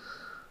things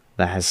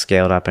that has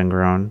scaled up and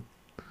grown.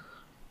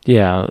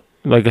 Yeah,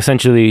 like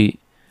essentially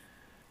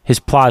his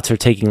plots are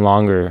taking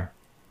longer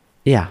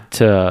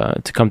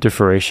to come to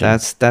fruition.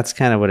 That's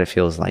kind of what it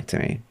feels like to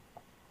me.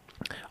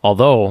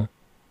 Although,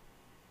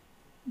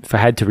 if I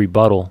had to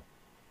rebuttal,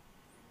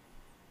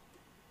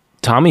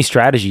 Tommy's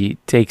strategy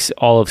takes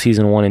all of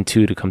season 1 and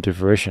 2 to come to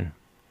fruition.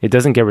 It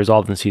doesn't get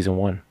resolved in season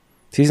 1.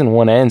 Season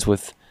 1 ends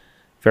with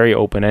very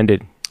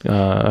open-ended,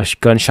 a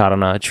gunshot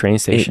on a train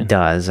station. It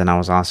does, and I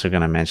was also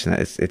going to mention that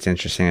it's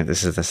interesting that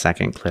this is the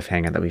second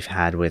cliffhanger that we've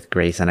had with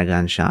Grace and a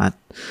gunshot.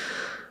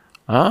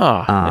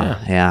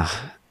 Yeah.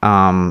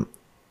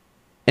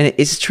 And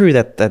it's true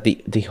that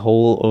the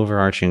whole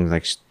overarching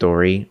like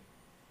story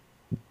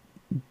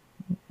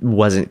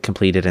wasn't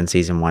completed in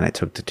season 1. It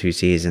took the 2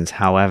 seasons.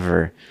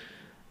 However,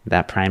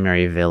 that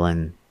primary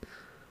villain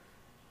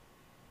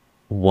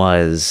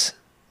was,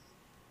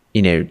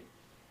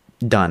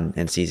 done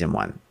in season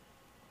 1.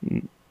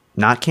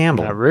 Not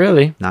Campbell. Not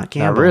really. Not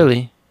Campbell. Not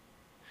really.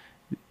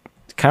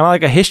 Kind of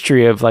like a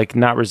history of like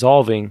not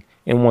resolving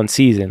in one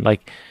season.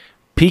 Like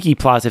Peaky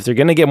plots, if they're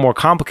going to get more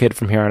complicated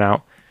from here on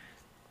out,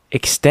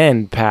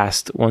 extend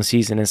past one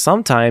season, and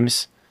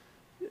sometimes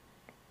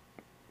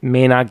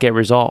may not get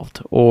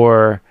resolved,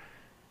 or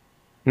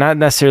not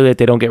necessarily that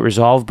they don't get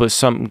resolved, but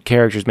some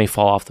characters may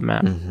fall off the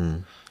map.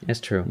 It's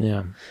true.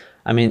 Yeah.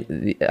 I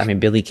mean,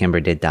 Billy Kimber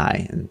did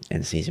die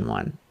in season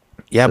 1.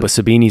 Yeah, so, but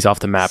Sabini's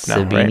off the map now,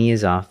 Sabini right?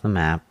 is off the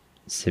map.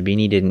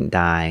 Sabini didn't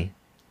die,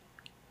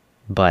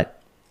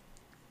 but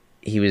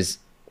he was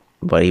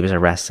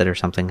arrested or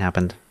something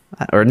happened.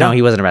 Or no,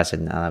 he wasn't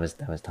arrested. No, that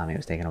was Tommy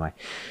was taken away.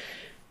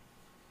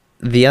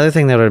 The other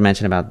thing that I would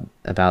mention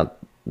about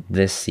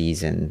this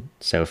season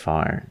so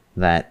far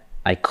that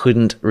I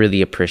couldn't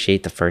really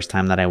appreciate the first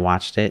time that I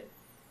watched it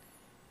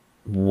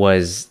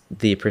was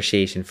the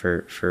appreciation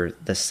for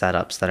the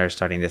setups that are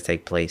starting to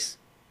take place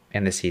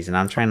in the season.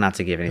 I'm trying not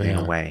to give anything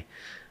away,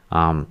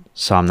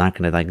 so I'm not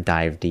going to like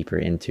dive deeper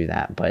into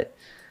that, but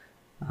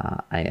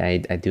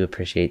I do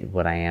appreciate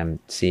what I am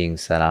seeing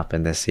set up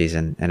in this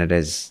season, and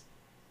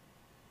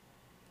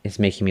it's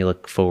making me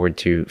look forward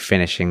to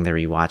finishing the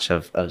rewatch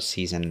of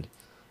season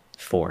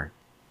 4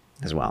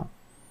 as well.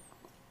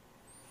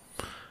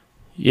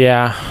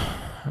 Yeah,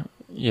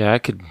 I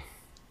could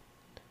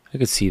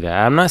see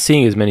that. I'm not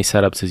seeing as many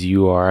setups as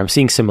you are. I'm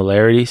seeing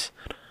similarities.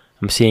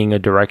 I'm seeing a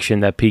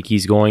direction that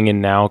Peaky's going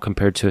in now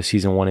compared to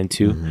season 1 and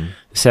 2. The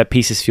set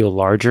pieces feel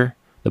larger.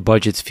 The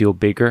budgets feel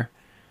bigger.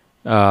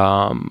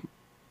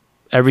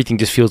 Everything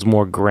just feels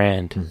more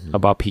grand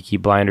about Peaky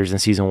Blinders in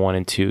season 1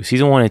 and 2.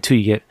 Season 1 and 2,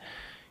 you get,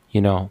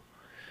 The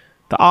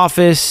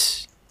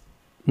Office.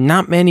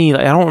 Not many.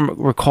 I don't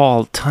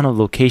recall a ton of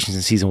locations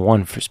in season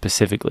 1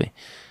 specifically.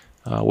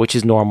 Which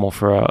is normal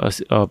for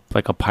a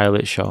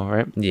pilot show,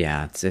 right?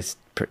 Yeah, it's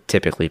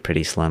typically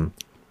pretty slim.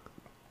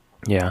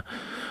 Yeah.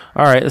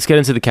 All right, let's get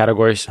into the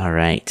categories. All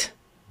right.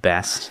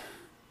 Best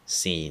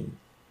scene.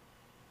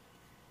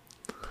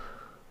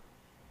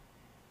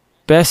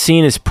 Best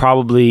scene is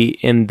probably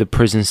in the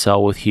prison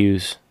cell with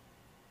Hughes,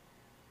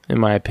 in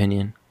my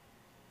opinion.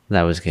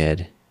 That was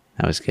good.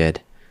 I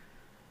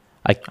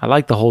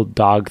like the whole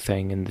dog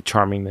thing and the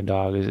charming the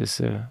dog. It's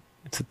a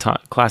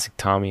classic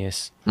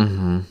Tommy-ist.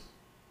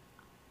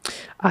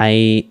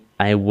 I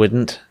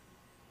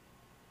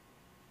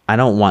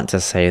don't want to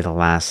say the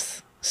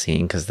last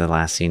scene, because the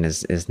last scene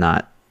is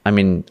not, I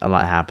mean, a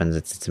lot happens,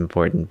 it's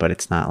important, but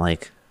it's not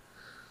like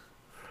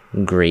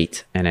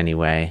great in any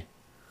way.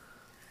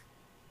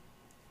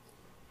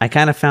 I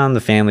kind of found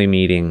the family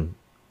meeting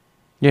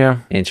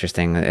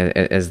interesting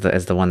as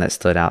the one that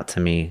stood out to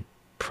me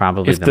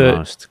probably the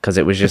most, because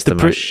it was just the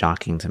most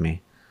shocking to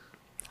me.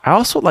 I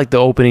also like the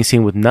opening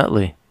scene with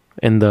Nutley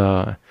in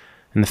the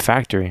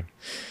factory.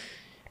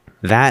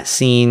 That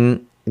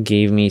scene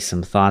gave me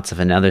some thoughts of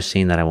another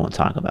scene that I won't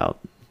talk about.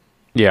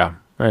 Yeah,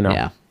 I know.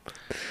 Yeah,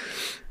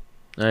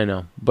 I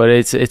know, but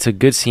it's a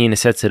good scene. It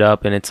sets it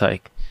up, and it's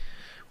like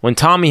when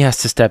Tommy has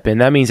to step in,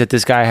 that means that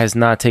this guy has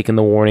not taken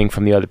the warning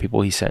from the other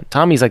people he sent.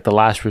 Tommy's like the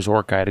last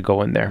resort guy to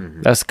go in there.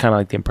 Mm-hmm. That's kind of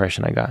like the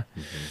impression I got.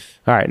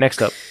 Mm-hmm. All right,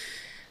 next up.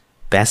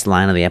 Best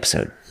line of the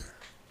episode.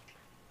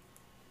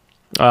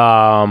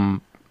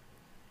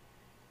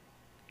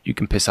 You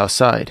can piss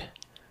outside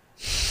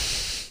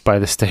by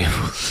the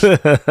stables.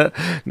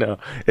 No,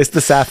 it's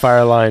the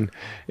Sapphire line.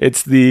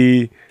 It's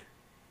the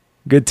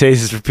good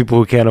taste is for people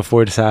who can't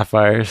afford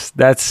sapphires.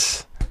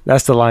 That's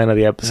the line of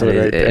the episode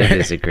right there. It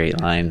is a great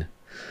line.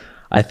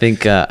 I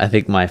think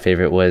my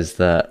favorite was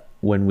the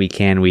 "when we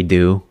can, we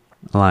do"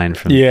 line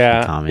from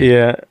Tommy.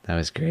 Yeah, that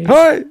was great.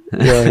 Hi.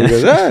 Yeah, he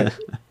goes, ah.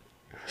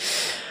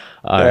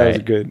 That was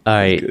good.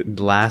 All right, good.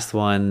 Last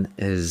one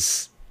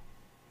is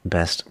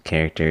best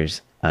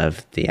characters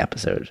of the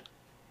episode.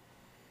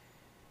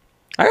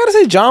 I gotta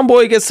say, John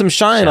Boy gets some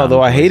shine.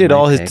 Although I hated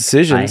all his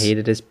decisions.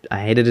 I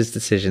hated his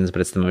decisions,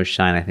 but it's the most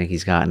shine I think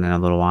he's gotten in a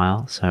little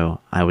while.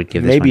 So I would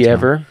give this maybe one to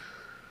ever. him.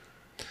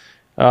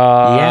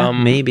 Yeah,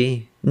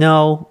 maybe.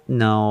 No,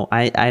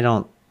 I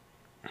don't.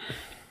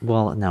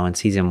 Well, no, in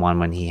season 1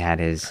 when he had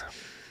his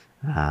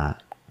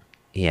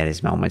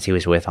moments, he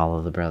was with all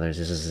of the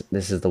brothers.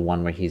 This is the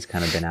one where he's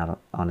kind of been out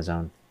on his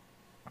own.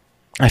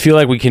 I feel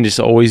like we can just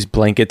always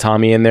blanket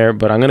Tommy in there,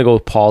 but I'm gonna go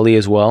with Paulie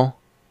as well.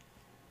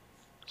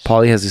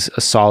 Paulie has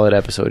a solid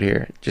episode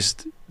here,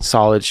 just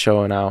solid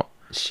showing out.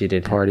 She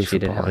did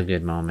have a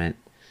good moment.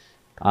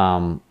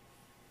 I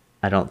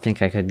don't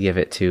think I could give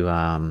it to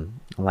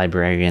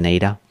Librarian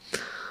Ada.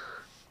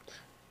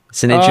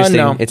 It's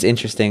It's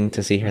interesting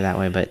to see her that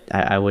way, but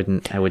I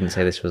wouldn't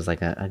say this was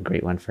like a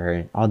great one for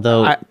her.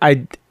 Although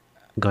I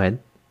go ahead.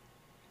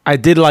 I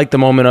did like the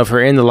moment of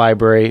her in the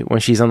library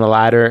when she's on the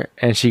ladder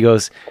and she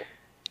goes,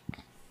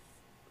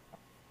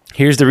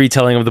 "Here's the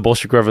retelling of the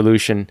Bolshevik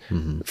Revolution,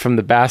 from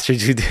the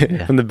bastards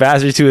from the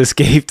bastards who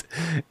escaped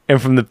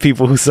and from the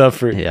people who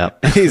suffered."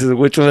 Yep. He says,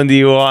 "Which one do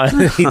you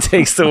want?" He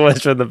takes the one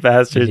from the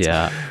bastards.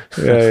 Yeah.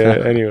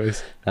 Yeah.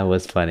 Anyways, that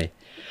was funny.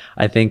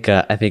 I think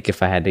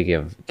if I had to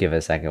give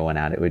a second one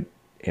out,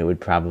 it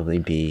would probably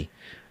be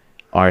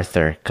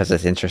Arthur, because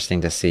it's interesting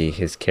to see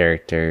his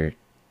character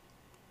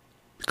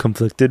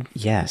conflicted.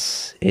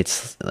 Yes,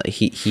 it's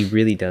he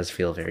really does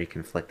feel very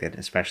conflicted,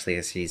 especially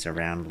as he's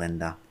around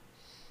Linda.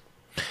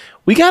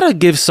 We gotta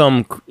give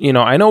some,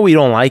 I know we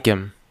don't like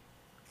him,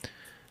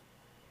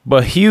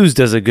 but Hughes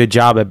does a good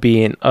job at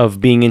being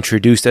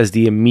introduced as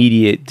the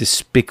immediate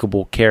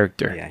despicable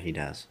character. Yeah, he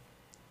does.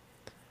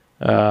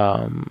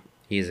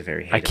 He is a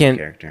very hateable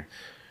character.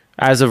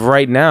 As of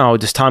right now,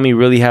 does Tommy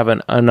really have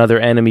another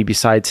enemy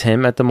besides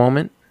him at the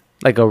moment?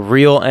 Like a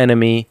real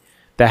enemy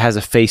that has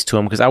a face to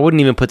him? Because I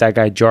wouldn't even put that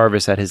guy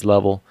Jarvis at his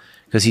level,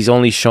 because he's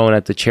only shown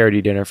at the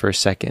charity dinner for a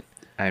second.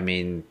 I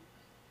mean,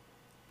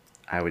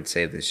 I would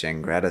say the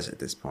Shangrettas at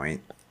this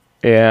point.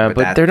 Yeah,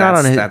 but they're not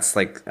on his... That's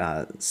like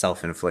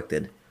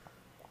self-inflicted.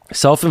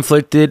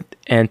 Self-inflicted,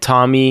 and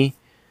Tommy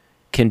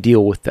can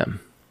deal with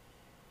them.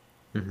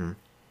 Mm-hmm.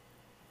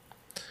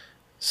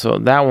 So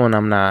that one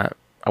I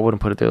wouldn't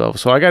put it their level.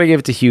 So I got to give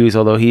it to Hughes,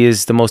 although he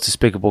is the most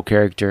despicable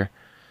character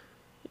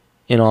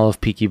in all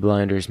of Peaky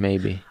Blinders,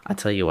 maybe. I'll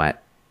tell you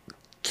what,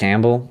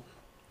 Campbell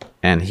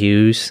and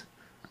Hughes,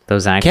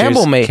 those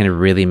actors can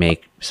really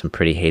make some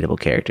pretty hateable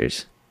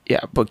characters.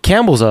 Yeah, but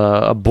Campbell's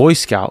a Boy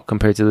Scout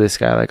compared to this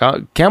guy.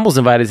 Like Campbell's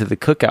invited to the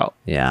cookout.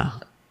 Yeah.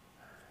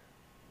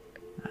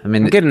 I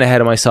mean, I'm getting ahead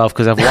of myself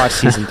because I've watched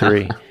season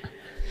 3.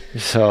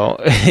 So,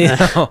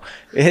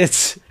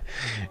 it's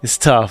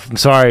tough. I'm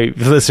sorry,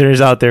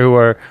 listeners out there who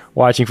are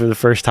watching for the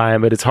first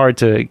time, but it's hard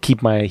to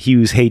keep my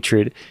Hughes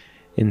hatred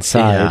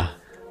inside. Yeah.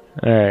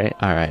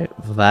 All right.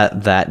 Well,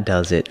 that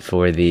does it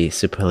for the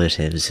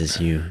superlatives, as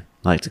you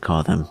like to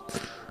call them.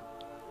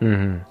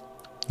 Mm-hmm.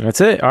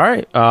 That's it. All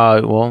right.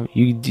 Well,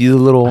 you do the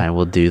little... I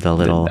will do the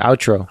little...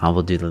 outro. I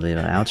will do the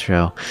little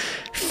outro.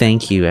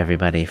 Thank you,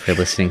 everybody, for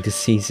listening to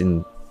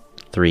Season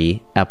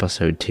 3,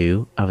 Episode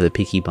 2 of the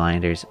Peaky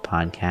Blinders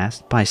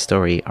podcast by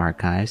Story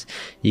Archives.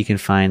 You can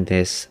find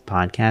this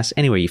podcast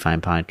anywhere you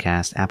find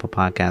podcasts: Apple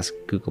Podcasts,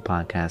 Google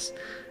Podcasts,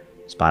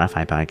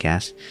 Spotify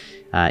Podcasts.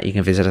 You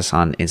can visit us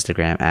on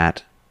Instagram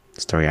at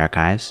Story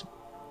Archives.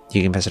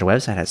 You can visit our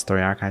website at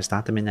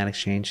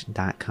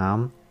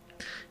storyarchives.themidnightexchange.com.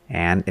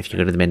 And if you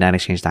go to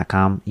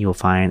themidnightexchange.com, you will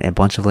find a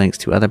bunch of links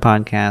to other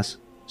podcasts,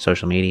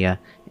 social media.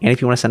 And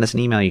if you want to send us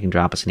an email, you can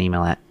drop us an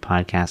email at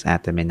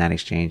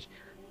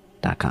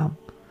podcast@themidnightexchange.com.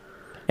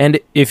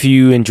 And if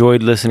you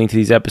enjoyed listening to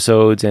these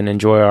episodes and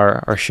enjoy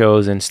our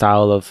shows and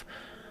style of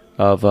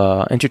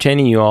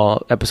entertaining you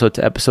all episode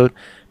to episode,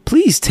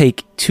 please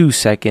take 2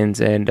 seconds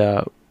and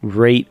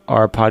rate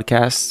our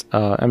podcast.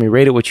 I mean,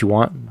 rate it what you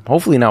want.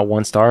 Hopefully not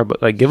 1 star,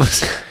 but like give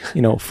us,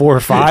 4 or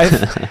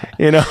 5.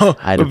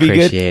 I'd would be good.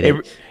 appreciate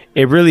it.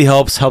 It really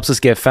helps us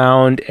get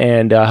found,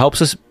 and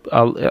helps us,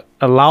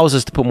 allows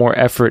us to put more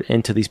effort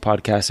into these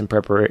podcasts and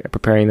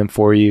preparing them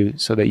for you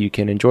so that you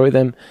can enjoy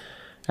them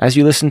as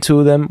you listen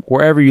to them,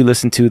 wherever you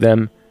listen to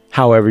them,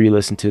 however you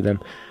listen to them.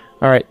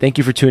 All right. Thank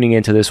you for tuning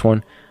into this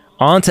one.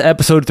 On to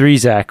episode 3,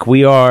 Zach.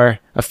 We are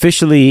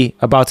officially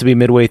about to be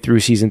midway through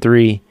season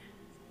 3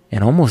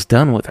 and almost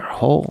done with our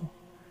whole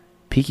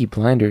Peaky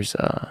Blinders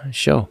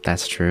show.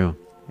 That's true.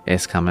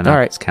 It's coming up. All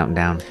right. It's counting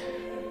down.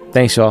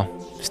 Thanks, y'all.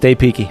 Stay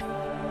peaky.